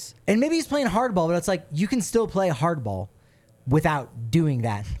perfect. It is. And maybe he's playing hardball, but it's like you can still play hardball without doing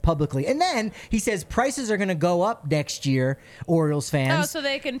that publicly. And then he says prices are going to go up next year, Orioles fans. Oh, so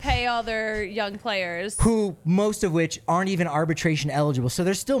they can pay all their young players. Who, most of which aren't even arbitration eligible. So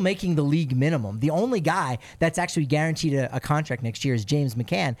they're still making the league minimum. The only guy that's actually guaranteed a contract next year is James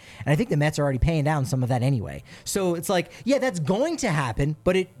McCann. And I think the Mets are already paying down some of that anyway. So it's like, yeah, that's going to happen,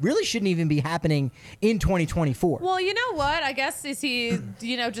 but it really shouldn't even be happening in 2024. Well, you know what? I guess is he,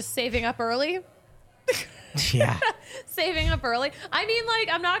 just saving up early? Yeah. Saving up early. I mean, like,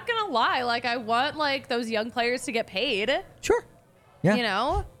 I'm not going to lie. Like, I want, like, those young players to get paid. Sure.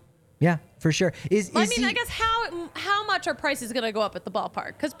 Yeah. Yeah, for sure. I guess how much are prices going to go up at the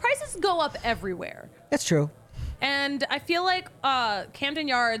ballpark? Because prices go up everywhere. That's true. And I feel like Camden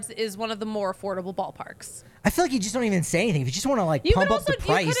Yards is one of the more affordable ballparks. I feel like you just don't even say anything. If you just want to pump up the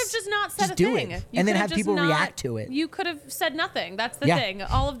price, you could have just not said just a do thing. it, and then have people react to it. You could have said nothing. That's the thing.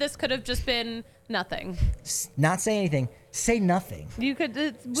 All of this could have just been nothing. Not say anything. Say nothing. You could.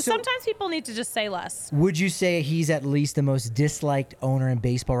 Sometimes people need to just say less. Would you say he's at least the most disliked owner in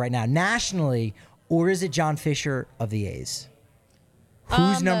baseball right now, nationally, or is it John Fisher of the A's?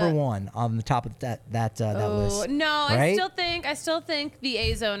 Who's number one on the top of that list? No, right? I still think the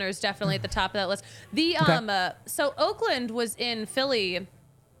A's owner is definitely at the top of that list. So Oakland was in Philly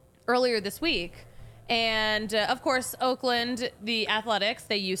earlier this week, and of course Oakland, the Athletics,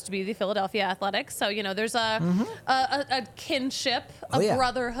 they used to be the Philadelphia Athletics, so there's a kinship,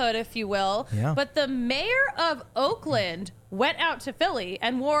 brotherhood, if you will. Yeah. But the mayor of Oakland went out to Philly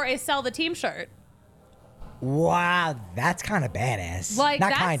and wore a Sell the Team shirt. Wow, that's kind of badass.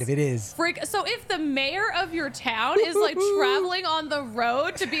 It is. So if the mayor of your town is like traveling on the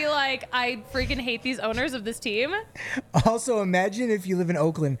road to be like, I freaking hate these owners of this team. Also, imagine if you live in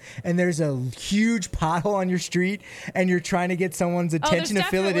Oakland and there's a huge pothole on your street and you're trying to get someone's attention to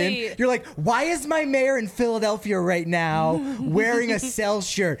fill it in. You're like, why is my mayor in Philadelphia right now wearing a Sell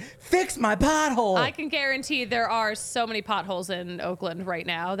shirt? Fix my pothole. I can guarantee there are so many potholes in Oakland right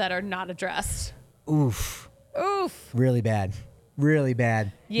now that are not addressed. Oof. Really bad.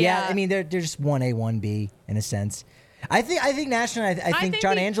 Yeah. I mean, they're just 1A, 1B in a sense. I think nationally, I think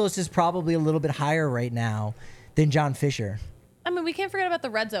John Angelos is probably a little bit higher right now than John Fisher. I mean, we can't forget about the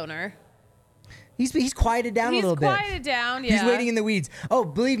Reds owner. He's quieted down a little bit. He's quieted down, yeah. He's waiting in the weeds. Oh,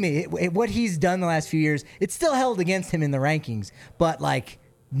 believe me, what he's done the last few years, it's still held against him in the rankings. But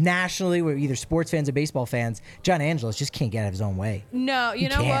nationally, we're either sports fans or baseball fans, John Angelos just can't get out of his own way. No, you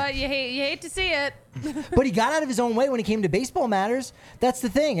know what? You hate to see it. But he got out of his own way when it came to baseball matters. That's the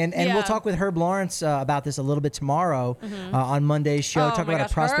thing. And we'll talk with Herb Lawrence about this a little bit tomorrow on Monday's show. Talk about our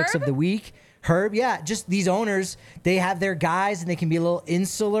prospects of the week. Herb, just these owners, they have their guys and they can be a little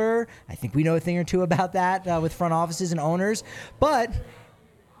insular. I think we know a thing or two about that with front offices and owners. But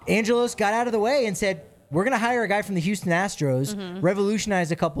Angelos got out of the way and said, we're going to hire a guy from the Houston Astros,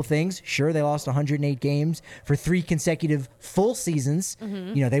 revolutionize a couple things. Sure, they lost 108 games for 3 consecutive full seasons.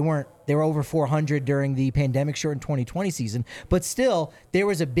 They were over 400 during the pandemic shortened 2020 season, but still there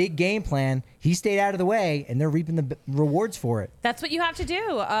was a big game plan. He stayed out of the way and they're reaping the rewards for it. That's what you have to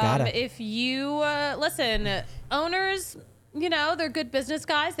do. If you listen, owners, they're good business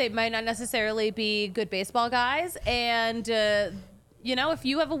guys. They might not necessarily be good baseball guys, and if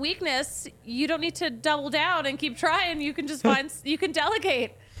you have a weakness, you don't need to double down and keep trying. You can just you can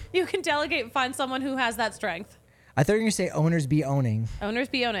delegate. You can delegate and find someone who has that strength. I thought you were going to say owners be owning. Owners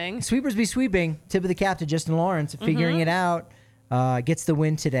be owning. Sweepers be sweeping. Tip of the cap to Justin Lawrence, figuring it out. Gets the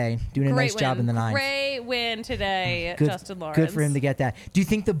win today. Doing a nice job in the ninth. Great win today, Justin Lawrence. Good for him to get that. Do you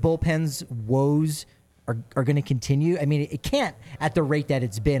think the bullpen's woes are going to continue? I mean, it can't at the rate that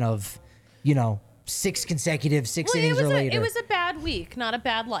it's been of, six innings or later. It was a bad week, not a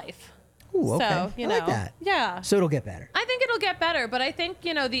bad life. Ooh, okay. So, I like that. Yeah. So it'll get better. I think it'll get better, but I think,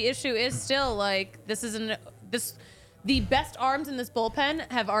 the issue is still like the best arms in this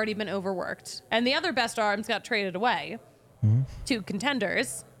bullpen have already been overworked. And the other best arms got traded away to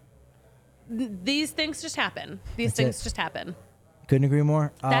contenders. These things just happen. Just happen. Couldn't agree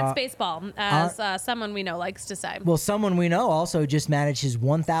more. That's baseball, as someone we know likes to say. Well, someone we know also just managed his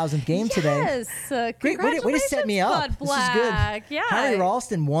 1,000th game today. Yes. Great. Way to set me up. Bud Black. This is good. Yeah. Harry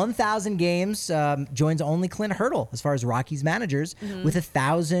Ralston, 1,000 games, joins only Clint Hurdle as far as Rockies managers with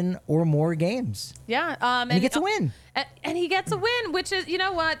 1,000 or more games. Yeah. And he gets a win. And he gets a win, which is, you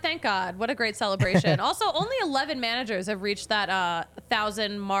know what? Thank God. What a great celebration. Also, only 11 managers have reached that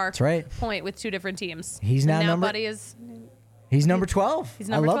 1,000 mark point with 2 different teams. He's now Buddy is... He's number 12. He's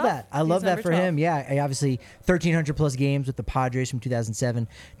number 12. I love that. I love that for him. Yeah, obviously 1,300 plus games with the Padres from 2007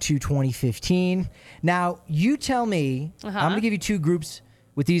 to 2015. Now, you tell me, I'm going to give you 2 groups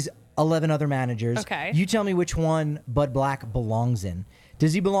with these 11 other managers. Okay. You tell me which one Bud Black belongs in.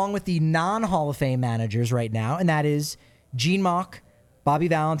 Does he belong with the non-Hall of Fame managers right now? And that is Gene Mauch, Bobby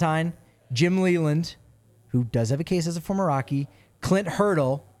Valentine, Jim Leland, who does have a case as a former Rocky, Clint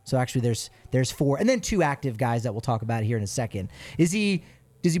Hurdle. So actually there's 4, and then 2 active guys that we'll talk about here in a second. Does he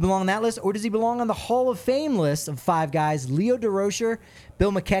belong on that list, or does he belong on the Hall of Fame list of 5 guys? Leo DeRocher,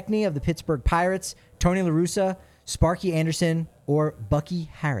 Bill McKechnie of the Pittsburgh Pirates, Tony La Russa, Sparky Anderson, or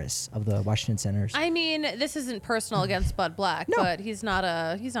Bucky Harris of the Washington Senators. I mean, this isn't personal against Bud Black, but he's not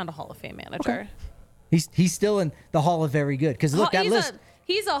a Hall of Fame manager. Okay. He's still in the Hall of Very Good, because look, that list.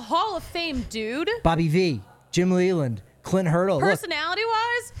 He's a Hall of Fame dude. Bobby V, Jim Leland, Clint Hurdle.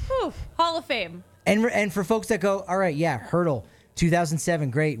 Personality-wise, Hall of Fame. And for folks that go, all right, yeah, Hurdle, 2007,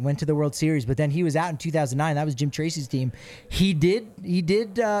 great, went to the World Series, but then he was out in 2009. That was Jim Tracy's team. He did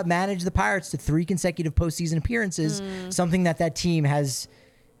manage the Pirates to 3 consecutive postseason appearances, something that team has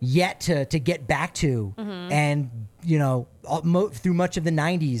yet to get back to. And, through much of the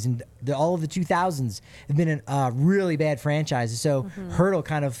 90s and all of the 2000s have been really bad franchises. So Hurdle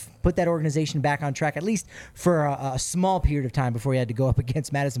kind of put that organization back on track, at least for a small period of time before he had to go up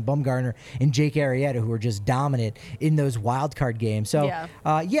against Madison Bumgarner and Jake Arrieta, who were just dominant in those wild card games. So,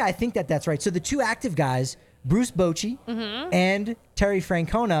 I think that's right. So the 2 active guys, Bruce Bochy and Terry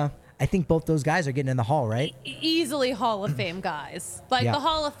Francona, I think both those guys are getting in the Hall, right? Easily Hall of Fame guys. The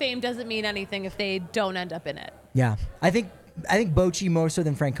Hall of Fame doesn't mean anything if they don't end up in it. Yeah. I think Bochy more so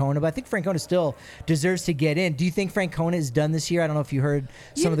than Francona, but I think Francona still deserves to get in. Do you think Francona is done this year? I don't know if you heard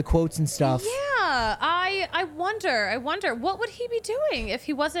some of the quotes and stuff. Yeah. I wonder what would he be doing if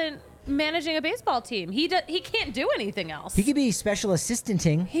he wasn't managing a baseball team? He can't do anything else. He could be special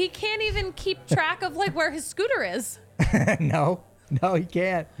assistanting. He can't even keep track of where his scooter is. No, he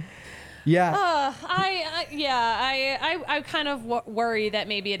can't. Yeah. I kind of worry that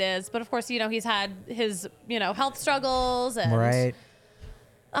maybe it is, but of course, he's had his, health struggles and. Right.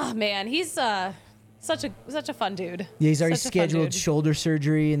 Oh man, he's such a fun dude. Yeah, he's already scheduled shoulder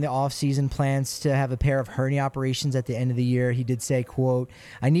surgery in the offseason, plans to have a pair of hernia operations at the end of the year. He did say, quote,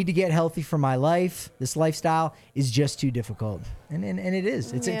 "I need to get healthy for my life. This lifestyle is just too difficult." And it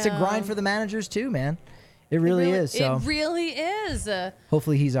is. It's a grind for the managers too, man. It really is. So it really is.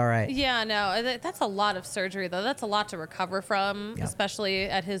 Hopefully he's all right. Yeah, no, that's a lot of surgery, though. That's a lot to recover from, especially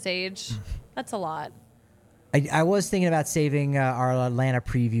at his age. That's a lot. I was thinking about saving our Atlanta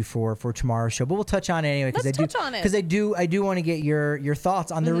preview for tomorrow's show, but we'll touch on it anyway because I do want to get your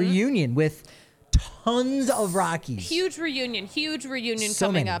thoughts on the reunion with tons of Rockies. Huge reunion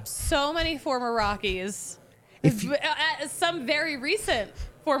coming up. So many former Rockies. Some very recent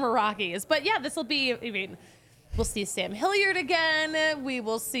former Rockies. But yeah, this will be, we'll see Sam Hilliard again. We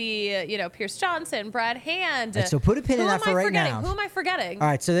will see, Pierce Johnson, Brad Hand. Right, so put a pin in that for right now. Who am I forgetting? All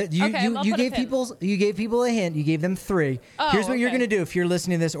right, so you gave people a hint. You gave them 3. Here's what you're going to do if you're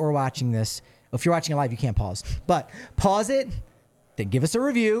listening to this or watching this. If you're watching it live, you can't pause. But pause it. Then give us a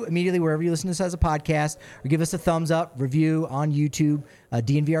review immediately wherever you listen to this as a podcast, or give us a thumbs up review on YouTube,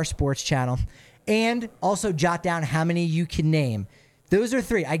 DNVR Sports channel. And also jot down how many you can name. Those are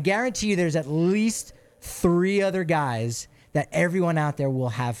 3. I guarantee you there's at least 3 other guys that everyone out there will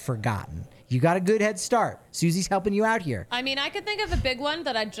have forgotten. You got a good head start. Susie's helping you out here. I could think of a big one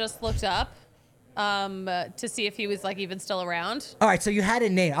that I just looked up to see if he was even still around. All right, so you had a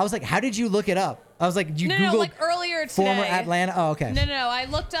name. I was like, how did you look it up? I was like, you Googled earlier today. Former Atlanta? Oh, okay. No. I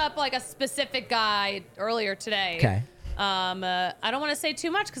looked up a specific guy earlier today. Okay. I don't want to say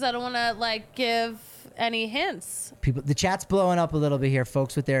too much because I don't want to give any hints. The chat's blowing up a little bit here,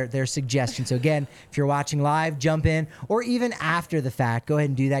 folks, with their suggestions. So again, if you're watching live, jump in, or even after the fact, go ahead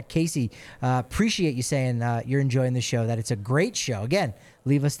and do that. Casey, appreciate you saying you're enjoying the show, that it's a great show. Again,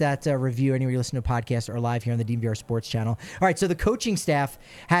 leave us that review anywhere you listen to a podcast or live here on the DVR Sports Channel. All right, so the coaching staff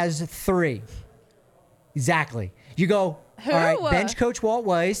has 3. Exactly. You go, who? All right, bench coach Walt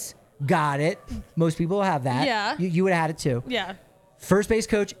Weiss, got it. Most people have that. Yeah. You would have had it too. Yeah. First base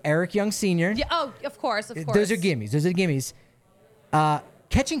coach Eric Young Sr. Yeah. Oh, of course. Those are gimmies.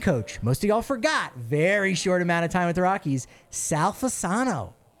 Catching coach, most of y'all forgot, very short amount of time with the Rockies, Sal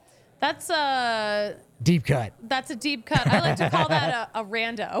Fasano. That's a deep cut. That's a deep cut. I like to call that a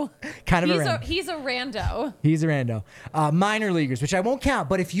rando. Kind of a rando. He's a rando. He's a rando. Minor leaguers, which I won't count,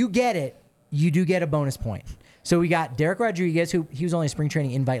 but if you get it, you do get a bonus point. So we got Derek Rodriguez, who he was only a spring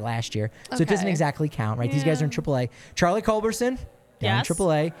training invite last year, so it doesn't exactly count, right? Yeah. These guys are in AAA. Charlie Culberson, down in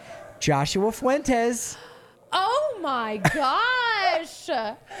AAA. Joshua Fuentes. Oh my gosh.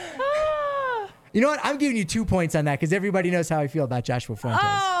 You know what? I'm giving you 2 points on that because everybody knows how I feel about Joshua Fuentes.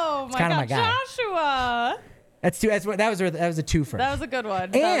 Oh my God, Joshua. That's 2. That was a 2 for. That was a good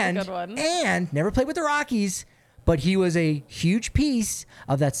one. And never played with the Rockies, but he was a huge piece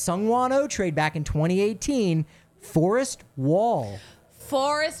of that Sungwon Oh trade back in 2018. Forrest Wall.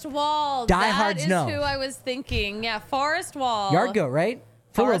 Diehards know. That is who I was thinking. Yeah, Forrest Wall. Yard goat, right?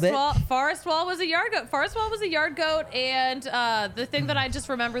 Forrest Wall was a yard goat. Forrest Wall was a yard goat, and the thing that I just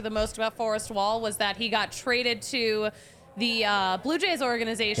remember the most about Forrest Wall was that he got traded to the Blue Jays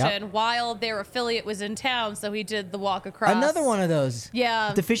organization while their affiliate was in town, so he did the walk across. Another one of those.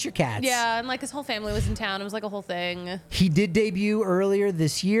 Yeah. The Fisher Cats. Yeah, and like his whole family was in town. It was like a whole thing. He did debut earlier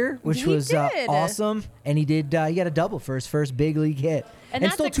this year, which was awesome, and he got a double for his first big league hit. And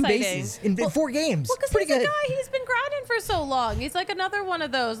that's stole exciting. 2 bases in 4 games. Well, because he's a guy, he's been grinding for so long. He's like another one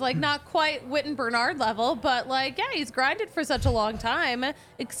of those, like not quite Witten Bernard level, but like, yeah, he's grinded for such a long time.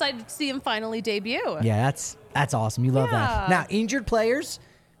 Excited to see him finally debut. Yeah, that's awesome. You love that. Now, injured players,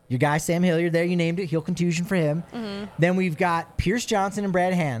 your guy Sam Hilliard there, you named it, heel contusion for him. Mm-hmm. Then we've got Pierce Johnson and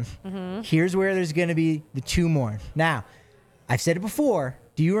Brad Hand. Mm-hmm. Here's where there's going to be the 2 more. Now, I've said it before.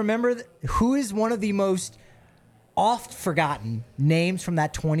 Do you remember who is one of the most oft forgotten names from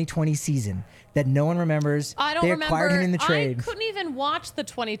that 2020 season that no one remembers? I don't remember. They acquired him in the trade. I couldn't even watch the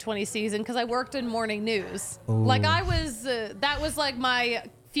 2020 season because I worked in morning news. Ooh. Like I was, that was like my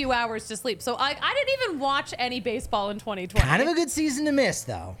few hours to sleep. So I didn't even watch any baseball in 2020. Kind of a good season to miss,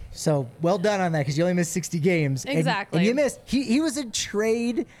 though. So well done on that because you only missed 60 games. Exactly. And you missed. He was a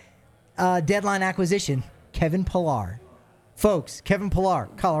trade deadline acquisition. Kevin Pillar. Folks, Kevin Pillar,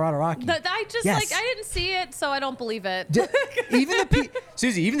 Colorado Rockies. I just I didn't see it, so I don't believe it.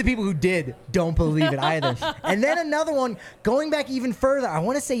 Susie, even the people who did don't believe it either. And then another one, going back even further, I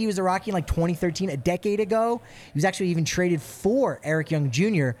want to say he was a Rocky in like 2013, a decade ago. He was actually even traded for Eric Young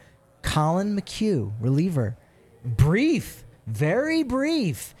Jr., Colin McHugh, reliever. Brief, very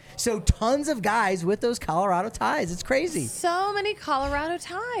brief. So tons of guys with those Colorado ties. It's crazy. So many Colorado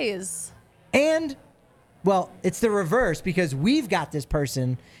ties. And well, it's the reverse because we've got this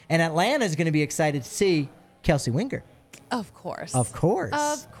person, and Atlanta's going to be excited to see Kelsey Winger. Of course.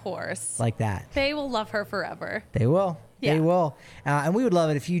 Like that. They will love her forever. They will. Yeah. They will. And we would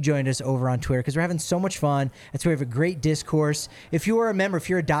love it if you joined us over on Twitter because we're having so much fun. That's where we have a great discourse. If you are a member, if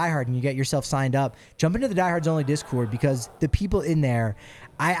you're a diehard and you get yourself signed up, jump into the Diehards Only Discord because the people in there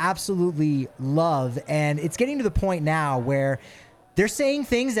I absolutely love. And it's getting to the point now where they're saying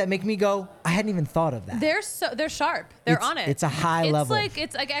things that make me go, I hadn't even thought of that. They're sharp. They're on it. It's a high level.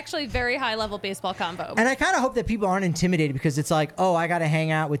 It's like actually very high level baseball combo. And I kind of hope that people aren't intimidated because it's like, oh, I got to hang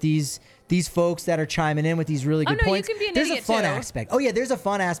out with these folks that are chiming in with these really good points. You can be an there's idiot a fun too. aspect. Oh yeah, there's a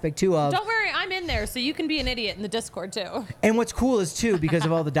fun aspect too of. Don't worry, I'm in there, so you can be an idiot in the Discord too. And what's cool is too, because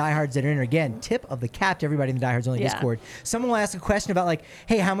of all the diehards that are in there, again, tip of the cap to everybody in the Diehards Only Discord. Someone will ask a question about like,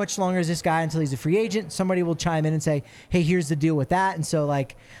 hey, how much longer is this guy until he's a free agent? Somebody will chime in and say, hey, here's the deal with that. And so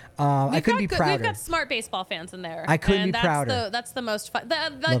like, I couldn't be prouder. We've got smart baseball fans in there. I couldn't be prouder. That's the most fun.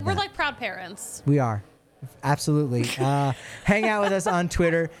 We're like proud parents. We are. Absolutely. Hang out with us on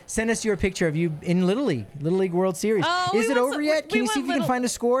Twitter. Send us your picture of you in Little League World Series. Is it over yet? Can you see if you can find a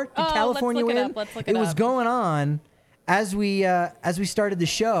score? Did California win? Let's look it up. It was going on as we started the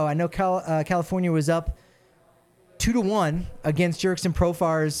show. I know California was up 2-1 against Jurickson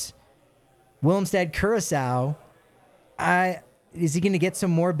Profar's Willemstad Curaçao. Is he going to get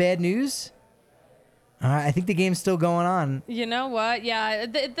some more bad news? I think the game's still going on. You know what? Yeah.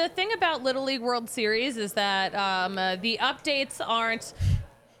 The thing about Little League World Series is that the updates aren't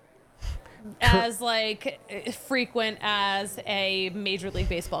as frequent as a Major League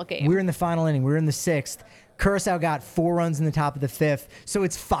Baseball game. We're in the final inning. We're in the 6th. Curacao got 4 runs in the top of the 5th. So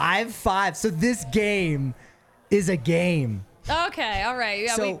it's 5-5. So this game is a game. Okay, all right.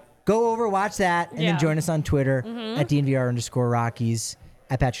 Yeah, so go over, watch that, and then join us on Twitter at DNVR_Rockies.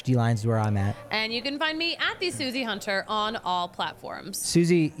 At Patrick D. Lyons is where I'm at. And you can find me at the Susie Hunter on all platforms.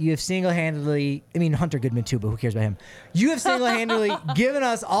 Susie, you have single-handedly, Hunter Goodman too, but who cares about him? You have single-handedly given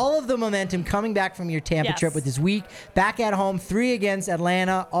us all of the momentum coming back from your Tampa trip with this week. Back at home, 3 against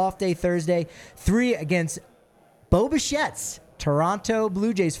Atlanta, off day Thursday, 3 against Bo Bichette's Toronto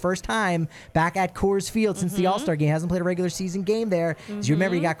Blue Jays, first time back at Coors Field since the All-Star game. Hasn't played a regular season game there. As you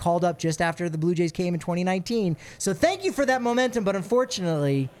remember, he got called up just after the Blue Jays came in 2019. So thank you for that momentum, but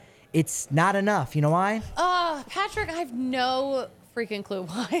unfortunately, it's not enough. You know why? Patrick, I have no freaking clue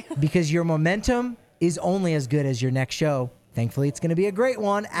why. Because your momentum is only as good as your next show. Thankfully, it's going to be a great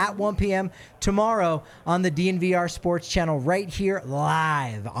one at 1 p.m. tomorrow on the DNVR Sports Channel right here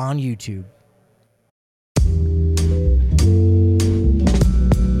live on YouTube.